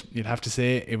great. You'd have to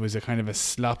say it was a kind of a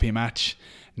sloppy match.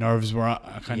 Nerves were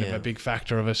a kind of a big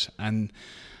factor of it, and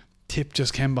Tip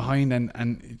just came behind,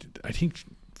 and I think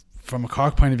from a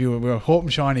Cork point of view, we were hoping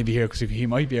Sean would be here because he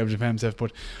might be able to defend himself.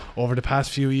 But over the past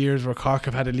few years, where Cork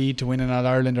have had a lead to win an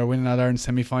All-Ireland or win an All-Ireland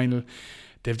semi-final,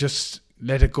 they've just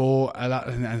let it go a lot,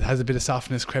 and it has a bit of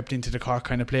softness crept into the Cork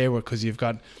kind of play, because you've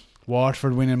got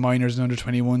Waterford winning minors and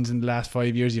under-21s in the last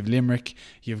 5 years. You've Limerick,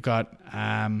 you've got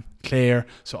Clare.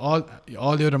 So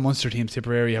all the other Munster teams,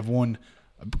 Tipperary, have won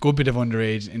a good bit of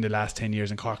underage in the last 10 years,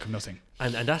 and Cork have nothing.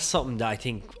 And that's something that I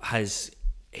think has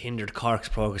hindered Cork's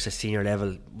progress at senior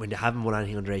level when they haven't won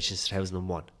anything underage since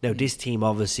 2001. Now, this team,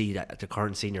 obviously, at the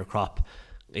current senior crop,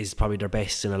 is probably their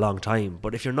best in a long time.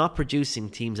 But if you're not producing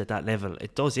teams at that level,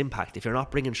 it does impact. If you're not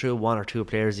bringing through 1 or 2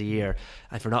 players a year,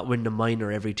 and if you're not winning a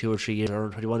minor every 2 or 3 years, or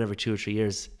 21 every 2 or 3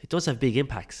 years, it does have big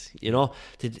impacts. You know,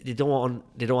 they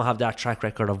don't have that track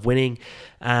record of winning.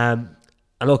 And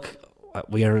look,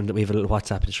 we have a little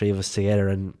WhatsApp, the three of us together,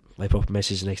 and I put up a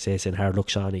message the next day saying, hard luck,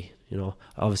 Shawnee. You know,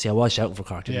 obviously I was shouting for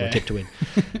Cork, didn't want Tip to win.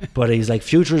 But he's like,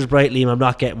 future is bright, Liam, I'm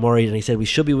not getting worried. And he said, we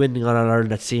should be winning on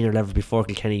Ireland at senior level before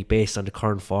Kilkenny based on the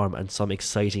current form and some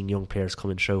exciting young players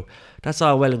coming through. That's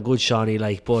all well and good,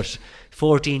 Shawnee, but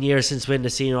 14 years since winning the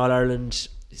senior All-Ireland,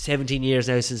 17 years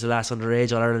now since the last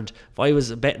underage All-Ireland. If I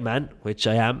was a betting man, which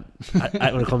I am,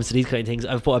 when it comes to these kind of things,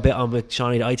 I've put a bet on with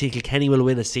Shawnee that I think Kilkenny will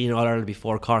win a senior All-Ireland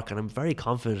before Cork, and I'm very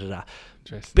confident of that.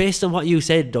 Based on what you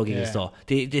said, Dougie, though,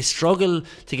 they struggle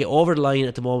to get over the line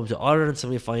at the moment. The All-Ireland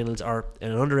semi-finals or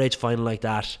an underage final like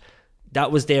that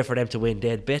was there for them to win. They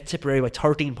had bet Tipperary by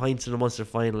 13 points in the Munster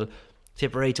final.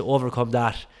 Tipperary to overcome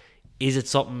that. Is it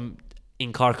something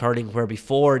in Cork hurling where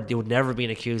before they would never been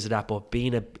accused of that, but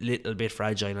being a little bit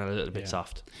fragile and a little bit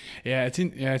soft? It's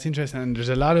interesting, and there's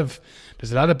a lot of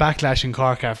backlash in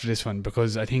Cork after this one,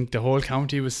 because I think the whole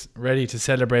county was ready to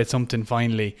celebrate something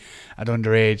finally at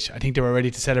underage. I think they were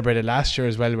ready to celebrate it last year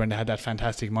as well when they had that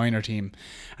fantastic minor team,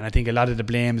 and I think a lot of the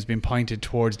blame has been pointed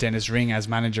towards Dennis Ring as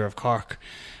manager of Cork.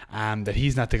 That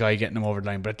he's not the guy getting them over the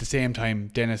line, but at the same time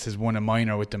Dennis has won a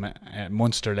minor with them at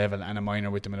Munster level and a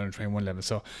minor with them at under 21 level.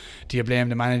 So do you blame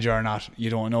the manager or not? You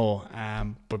don't know.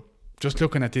 But just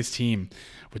looking at this team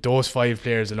with those 5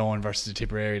 players alone versus the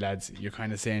Tipperary lads, you're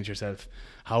kind of saying to yourself,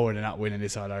 how are they not winning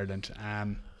this All-Ireland?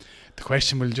 The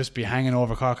question will just be hanging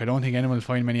over Cork. I don't think anyone will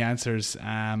find many answers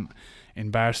in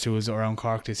barstools around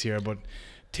Cork this year, but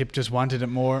Tip just wanted it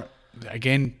more.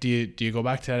 Again, do you go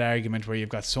back to that argument where you've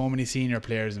got so many senior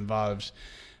players involved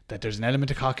that there's an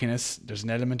element of cockiness, there's an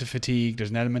element of fatigue, there's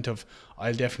an element of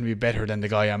I'll definitely be better than the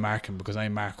guy I'm marking because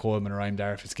I'm Mark Coleman or I'm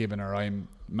Darragh Fitzgibbon or I'm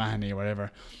Mahoney or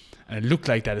whatever. And it looked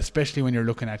like that, especially when you're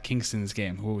looking at Kingston's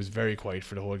game, who was very quiet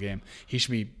for the whole game. He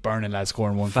should be burning lads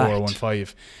scoring 1-4 or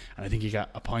 1-5, and I think he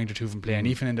got a point or two from play. And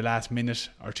even in the last minute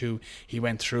or two, he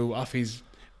went through off his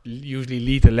usually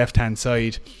lethal left hand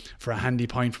side for a handy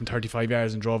point from 35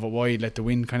 yards and drove it wide, let the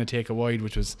wind kind of take it wide,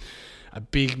 which was a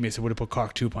big miss. It would have put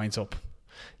Cork 2 points up.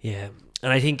 Yeah,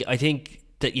 and I think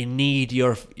that you need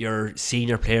your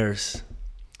senior players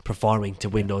performing to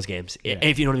win those games.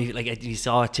 If you know what I mean, like you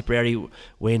saw Tipperary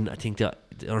win, I think the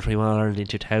under 21 Ireland in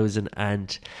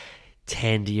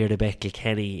 2010, the year they bet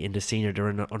Kilkenny in the senior, they were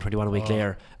under 21 a week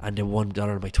later, and they won the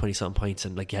Ireland by 20 something points,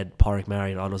 and like you had Pádraig Murray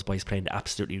and all those boys playing, they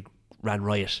absolutely ran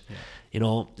riot. You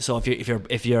know, so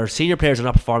if your senior players are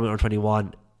not performing under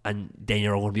 21, and then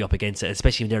you're going to be up against it,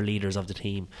 especially when they're leaders of the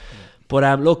team.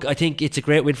 But look, I think it's a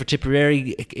great win for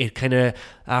Tipperary. It kind of,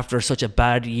 after such a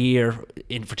bad year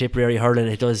for Tipperary hurling,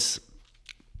 it does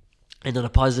end on a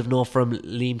positive note from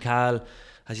Liam Cahill.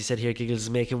 As you said here, Giggles is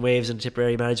making waves in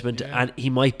Tipperary management, and he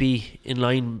might be in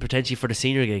line potentially for the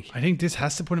senior gig. I think this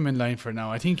has to put him in line for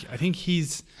now. I think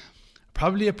he's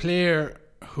probably a player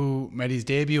who made his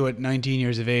debut at 19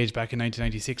 years of age back in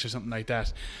 1996 or something like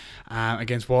that,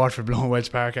 against Waterford, Blown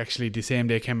Welch Park, actually the same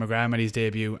day Ken McGrath made his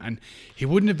debut, and he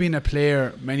wouldn't have been a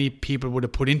player many people would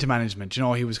have put into management. You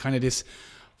know, he was kind of this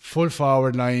full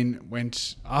forward line,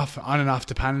 went off on and off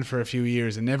the panel for a few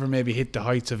years and never maybe hit the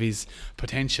heights of his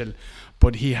potential,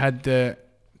 but he had the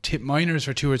Tip minors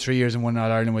for 2 or 3 years and won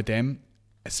All-Ireland with them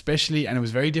especially, and it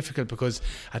was very difficult because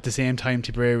at the same time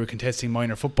Tipperary were contesting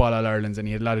minor football All-Irelands, and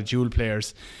he had a lot of dual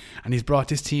players, and he's brought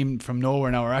this team from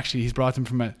nowhere now, or actually he's brought them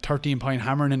from a 13 point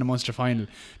hammering in the Munster final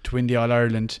to win the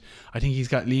All-Ireland. I think he's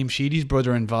got Liam Sheedy's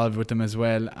brother involved with them as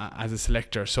well as a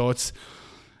selector, so it's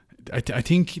I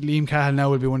think Liam Cahill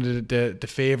now will be one of the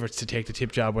favourites to take the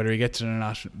Tip job. Whether he gets it or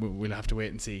not, we'll have to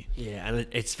wait and see. Yeah, and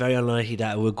it's very unlikely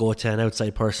that it will go to an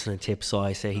outside person in Tip, so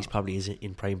I say he's probably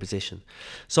in prime position.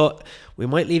 So we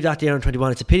might leave that there on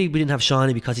 21. It's a pity we didn't have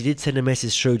Shawnee, because he did send a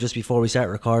message through just before we start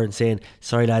recording saying,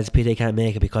 sorry lads, pity I can't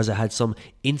make it because I had some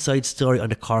inside story on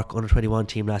the Cork under 21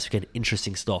 team last weekend.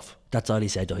 Interesting stuff. That's all he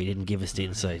said though, he didn't give us the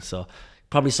inside, so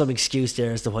probably some excuse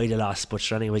there as to why they lost, but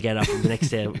sure, anyway, we'll get up the next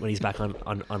day when he's back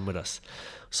on with us.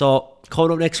 So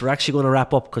coming up next, we're actually going to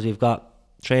wrap up because we've got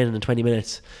training in 20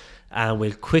 minutes, and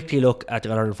we'll quickly look at the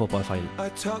Ireland football final. I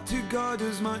talk to God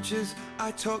as much as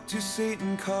I talk to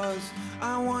Satan, cause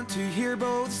I want to hear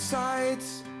both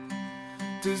sides.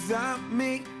 Does that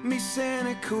make me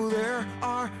cynical? There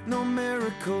are no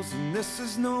miracles, and this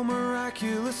is no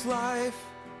miraculous life.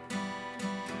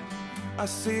 I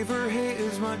savor hate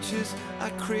as much as I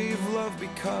crave love,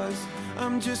 because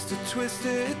I'm just a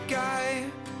twisted guy.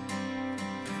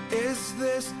 Is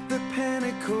this the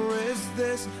pinnacle? Is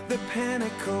this the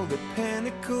pinnacle? The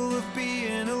pinnacle of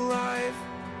being alive?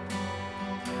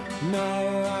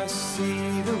 Now I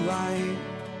see the light.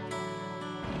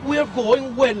 We're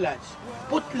going well, lads.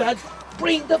 But, lads,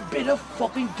 bring the bit of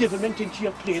fucking devilment into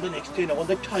your play the next day now, on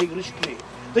the Tigerish play.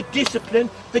 The discipline,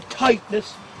 the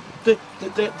tightness, the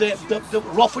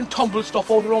rough and tumble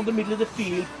stuff out around the middle of the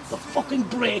field, the fucking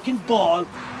breaking ball.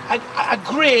 A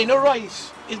grain of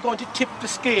rice is going to tip the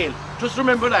scale. Just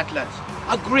remember that, lads.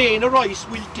 A grain of rice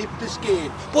will tip the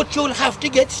scale. But you'll have to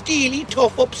get steely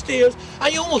tough upstairs,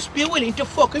 and you must be willing to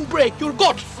fucking break your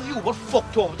guts. You were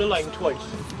fucked over the line twice.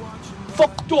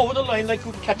 Fucked over the line like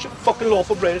you'd catch a fucking loaf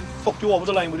of bread and fucked you over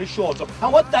the line with his shoulder.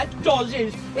 And what that does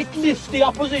is, it lifts the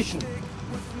opposition.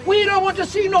 We don't want to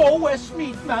see no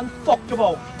Westmeath man fucked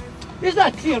about. Is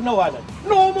that clear now, Alan?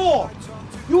 No more.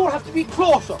 You'll have to be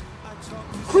closer.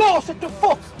 Closer to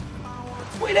fuck.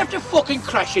 We'll have to fucking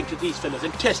crash into these fellas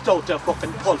and test out their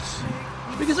fucking pulse.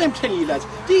 Because I'm telling you, lads,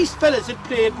 these fellas will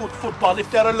play good football if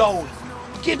they're alone.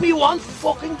 Give me one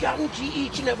fucking guarantee,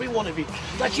 each and every one of you,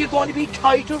 that you're going to be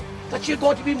tighter, that you're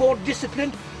going to be more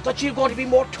disciplined, that you're going to be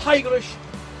more tigerish,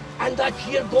 and that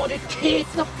you're going to take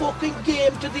the fucking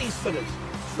game to these fellas.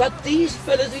 That these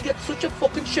fellas will get such a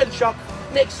fucking shell shock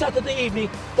next Saturday evening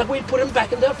that we'll put them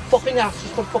back in their fucking asses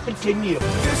for fucking 10 years.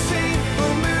 This ain't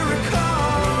a miracle.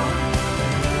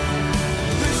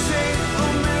 This ain't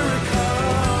a miracle.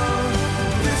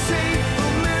 This ain't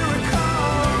a miracle.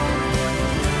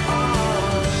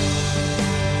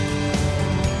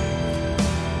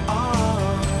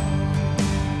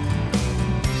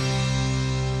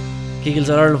 Keagle's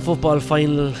Ireland football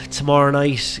final tomorrow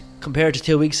night. Compared to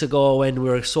 2 weeks ago when we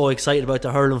were so excited about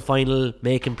the hurling final,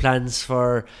 making plans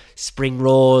for spring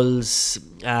rolls,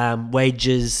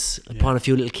 wedges, upon a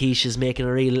few little quiches, making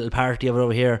a real little party of it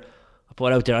over here. I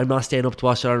put it out there, I'm not staying up to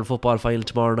watch the Ireland football final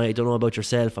tomorrow night. I don't know about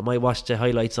yourself. I might watch the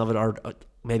highlights of it, or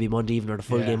maybe Monday evening, or the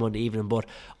full game Monday evening. But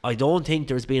I don't think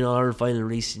there's been an Ireland final in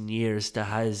recent years that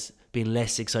has been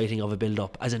less exciting of a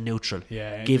build-up as a neutral.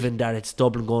 Given that it's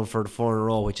Dublin going for the 4 in a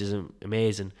row, which is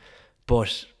amazing.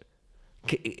 But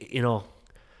you know,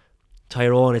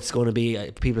 Tyrone, it's going to be,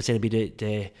 people are saying it'd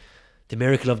be the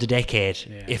miracle of the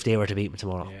decade if they were to beat them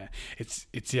tomorrow. It's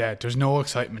there's no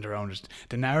excitement around it.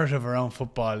 The narrative around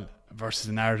football versus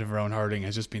the narrative around hurling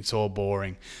has just been so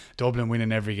boring. Dublin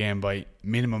winning every game by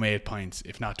minimum 8 points,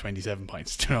 if not 27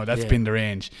 points. You know, that's been the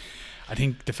range. I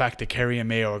think the fact that Kerry and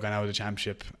Mayo are gone out of the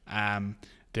championship,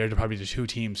 they're probably the two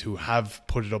teams who have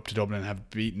put it up to Dublin, have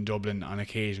beaten Dublin on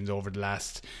occasions over the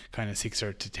last kind of 6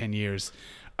 or to 10 years,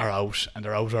 are out, and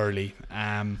they're out early.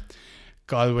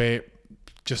 Galway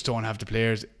just don't have the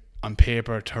players. On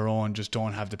paper, Tyrone just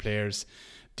don't have the players.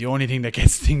 The only thing that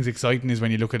gets things exciting is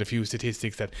when you look at a few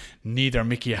statistics that neither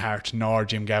Mickey Hart nor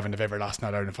Jim Gavin have ever lost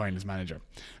an Ireland final as manager.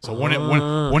 So one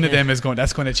of them is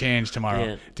that's going to change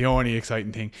tomorrow. The only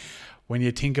exciting thing. When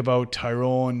you think about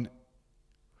Tyrone,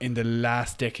 in the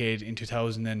last decade, in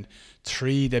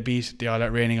 2003 they beat the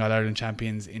reigning All-Ireland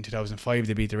champions, in 2005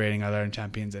 they beat the reigning All-Ireland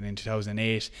champions, and in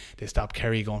 2008 they stopped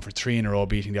Kerry going for 3 in a row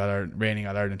beating the reigning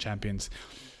All-Ireland champions.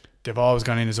 They've always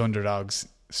gone in as underdogs.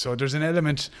 So there's an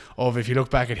element of, if you look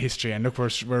back at history, and look,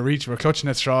 we're clutching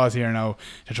at straws here now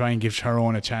to try and give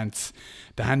Tyrone a chance.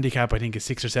 The handicap, I think, is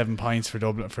 6 or 7 points for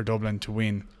Dublin to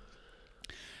win.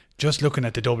 Just looking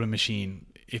at the Dublin machine,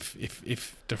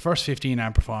 if the first 15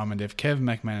 aren't performing, they've Kevin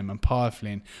McManaman, Paul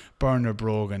Flynn, Bernard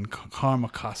Brogan,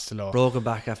 Cormac Costello. Brogan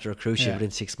back after a cruise ship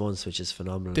within 6 months, which is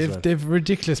phenomenal. They've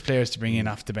ridiculous players to bring in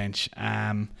off the bench.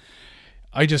 I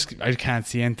can't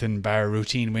see anything bar a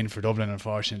routine win for Dublin,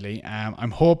 unfortunately.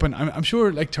 I'm hoping, I'm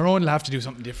sure, like, Tyrone will have to do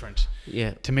something different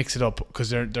to mix it up, because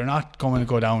they're not going to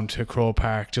go down to Croke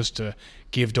Park just to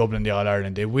give Dublin the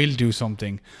All-Ireland. They will do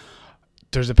something.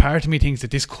 There's a part of me thinks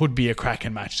that this could be a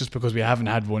cracking match, just because we haven't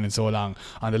had one in so long.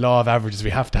 On the law of averages, we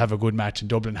have to have a good match, and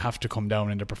Dublin have to come down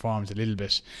in their performance a little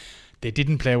bit. They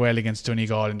didn't play well against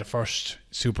Donegal in the first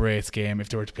Super 8s game. If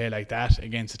they were to play like that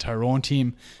against a Tyrone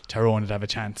team, Tyrone would have a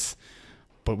chance.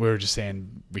 But we were just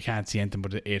saying we can't see anything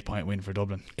but an 8-point win for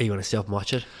Dublin. Are you going to stay up and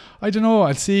watch it? I don't know.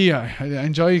 I'll see. I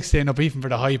enjoy staying up even for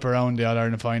the hype around the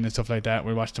All-Ireland final and stuff like that.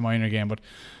 We'll watch the minor game, but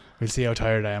we'll see how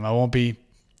tired I am. I won't be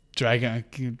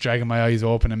dragging my eyes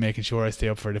open and making sure I stay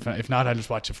up for it. If not, I'll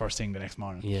just watch the first thing the next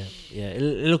morning. Yeah.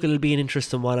 It'll be an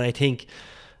interesting one. I think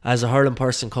as a hurling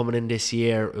person coming in this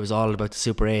year, it was all about the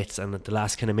Super 8s, and at the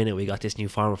last kind of minute we got this new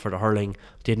format for the hurling.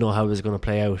 Didn't know how it was going to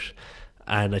play out.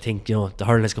 And I think, the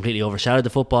hurling has completely overshadowed the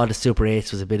football. The Super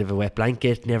 8s was a bit of a wet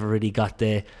blanket. Never really got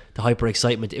the hyper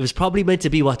excitement. It was probably meant to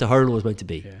be what the hurling was meant to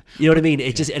be. Yeah. You know what I mean?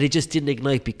 It just didn't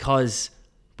ignite because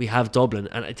we have Dublin.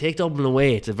 And I take Dublin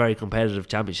away, it's a very competitive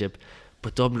championship.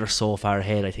 But Dublin are so far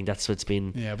ahead. I think that's what's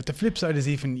been... Yeah, but the flip side is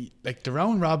even... Like, the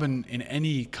round robin in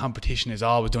any competition is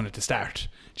always done at the start.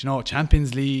 Do you know,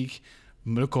 Champions League...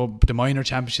 Look up the minor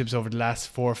championships over the last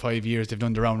 4 or 5 years, they've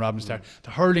done the round robin start. The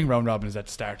hurling round robin is at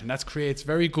the start, and that creates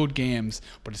very good games,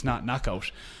 but it's not knockout.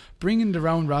 Bringing the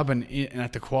round robin in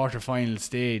at the quarter final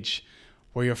stage,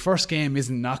 where your first game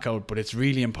isn't knockout but it's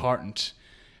really important,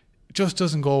 just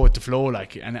doesn't go with the flow.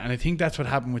 And I think that's what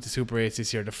happened with the Super 8s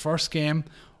this year. The first game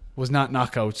was not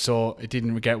knockout, so it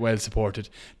didn't get well supported.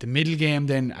 The middle game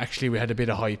then, actually we had a bit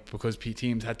of hype because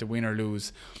teams had to win or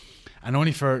lose. And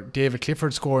only for David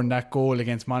Clifford scoring that goal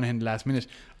against Monaghan in the last minute,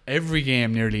 every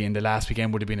game nearly in the last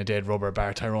weekend would have been a dead rubber,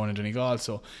 bar Tyrone and Donegal.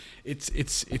 So it's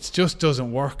just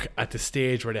doesn't work at the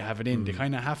stage where they have it in. They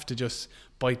kind of have to just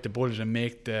bite the bullet and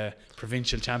make the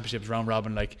provincial championships round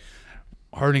robin. Like,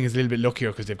 hurling is a little bit luckier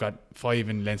because they've got 5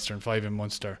 in Leinster and 5 in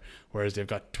Munster, whereas they've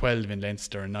got 12 in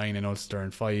Leinster and 9 in Ulster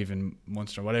and 5 in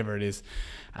Munster, whatever it is.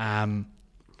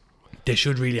 They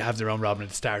should really have the round robin at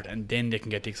the start, and then they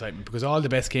can get the excitement, because all the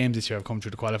best games this year have come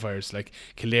through the qualifiers. Like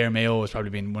Kildare Mayo has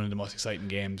probably been one of the most exciting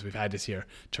games we've had this year.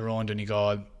 Tyrone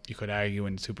Donegal, you could argue,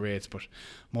 in Super 8s, but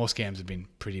most games have been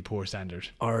pretty poor standard.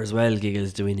 Or as well,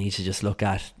 Giggles, do we need to just look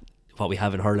at what we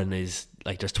have in hurling is,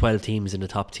 like, there's 12 teams in the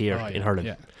top tier in hurling.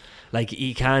 Yeah. Like,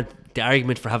 you can't, the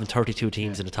argument for having 32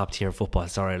 teams in the top tier of football,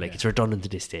 sorry, like, it's redundant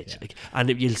at this stage. Like, and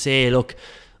you'll say, look,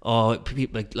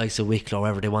 people like so Wicklow or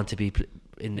whatever, they want to be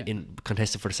in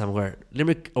contested for the Sam Maguire.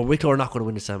 Limerick or Wicklow are not going to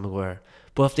win the Sam Maguire,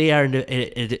 but if they are in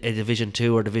a Division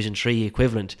 2 or Division 3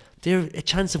 equivalent, they're a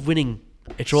chance of winning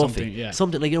a trophy.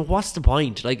 Something like, what's the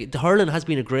point? Like, the hurling has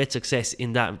been a great success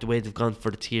in that, the way they've gone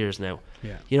for the tiers now.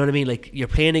 You know what I mean? Like, you're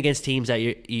playing against teams that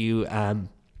you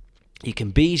can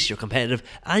beat, you're competitive,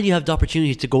 and you have the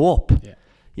opportunity to go up.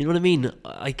 You know what I mean?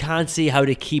 I can't see how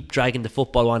they keep dragging the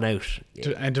football one out.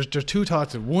 And there's two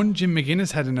thoughts. One, Jim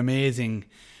McGuinness had an amazing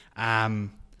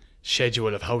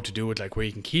schedule of how to do it, like, where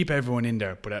you can keep everyone in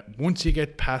there, but once you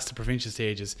get past the provincial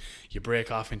stages, you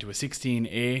break off into a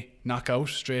 16A knockout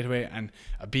straight away and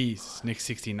a B next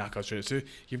 16 knockout straight away. So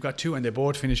you've got two, and they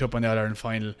both finish up on the All-Ireland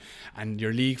final, and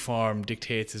your league form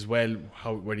dictates as well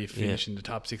where you finish in the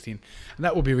top 16, and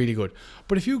that would be really good.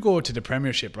 But if you go to the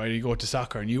Premiership, right, you go to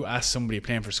soccer and you ask somebody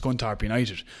playing for Scunthorpe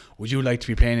United, would you like to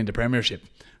be playing in the Premiership?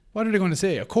 What are they going to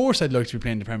say? Of course I'd like to be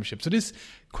playing the Premiership. So this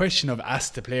question of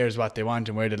ask the players what they want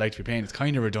and where they'd like to be playing, it's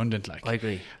kind of redundant. Like, I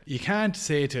agree. You can't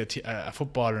say to a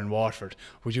footballer in Waterford,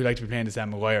 would you like to be playing the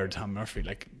Sam Maguire or Tom Murphy?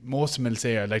 Like, most of them will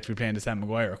say, I'd like to be playing the Sam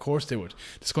Maguire. Of course they would.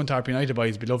 The Scunthorpe United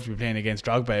boys would love to be playing against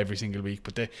Drogba every single week,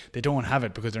 but they don't have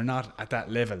it because they're not at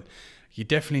that level. You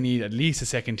definitely need at least a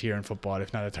second tier in football,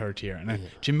 if not a third tier. And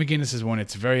Jim McGuinness is one.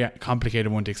 It's a very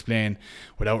complicated one to explain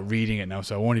without reading it now,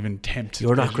 so I won't even attempt.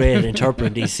 You're not great at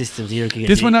interpreting these systems either.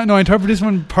 I interpret this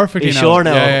one perfectly. Are you sure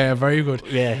now? Yeah, very good.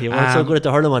 Yeah, you weren't so good at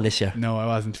the hurling one this year. No, I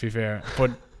wasn't, to be fair.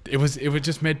 But it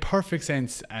just made perfect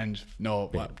sense. And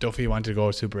Duffy wanted to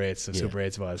go Super 8s, so Super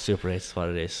 8s was. Super 8s is what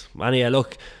it is. Anyway,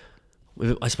 look,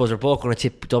 I suppose we're both going to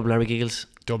tip Dublin, Army Giggles.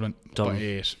 Dublin by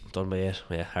 8. Done by 8.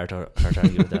 Yeah, hard to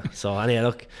argue with that. So anyway,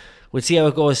 look, we'll see how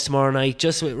it goes tomorrow night.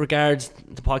 Just with regards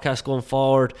to the podcast going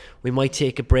forward, we might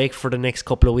take a break for the next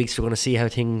couple of weeks. We're going to see how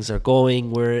things are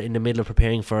going. We're in the middle of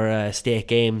preparing for state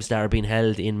games that are being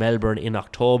held in Melbourne in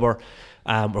October.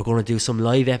 We're going to do some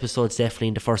live episodes definitely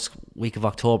in the first week of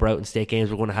October out in state games.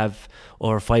 We're going to have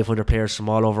over 500 players from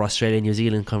all over Australia and New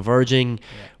Zealand converging.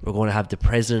 We're going to have the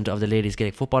president of the Ladies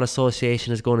Gaelic Football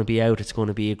Association is going to be out. It's going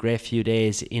to be a great few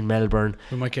days in Melbourne.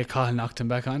 We might get Colin Naughton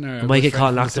back on. We might get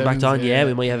Colin Naughton back on. Yeah,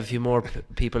 we might have a few more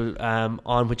people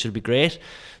on, which will be great.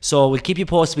 So we'll keep you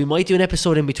posted. We might do an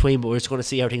episode in between, but we're just going to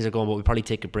see how things are going. But we'll probably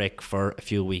take a break for a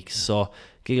few weeks. So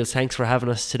Giggles, thanks for having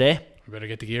us today. We better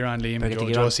get the gear on,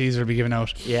 Liam. Joe Caesar will be giving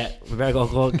out. Yeah, we better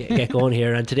go get going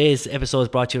here. And today's episode is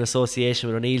brought to you in association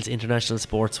with O'Neill's International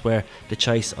Sportswear, the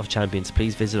choice of champions.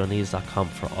 Please visit O'Neills.com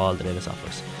for all the latest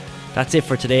offers. That's it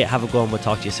for today. Have a go, and we'll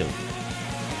talk to you soon.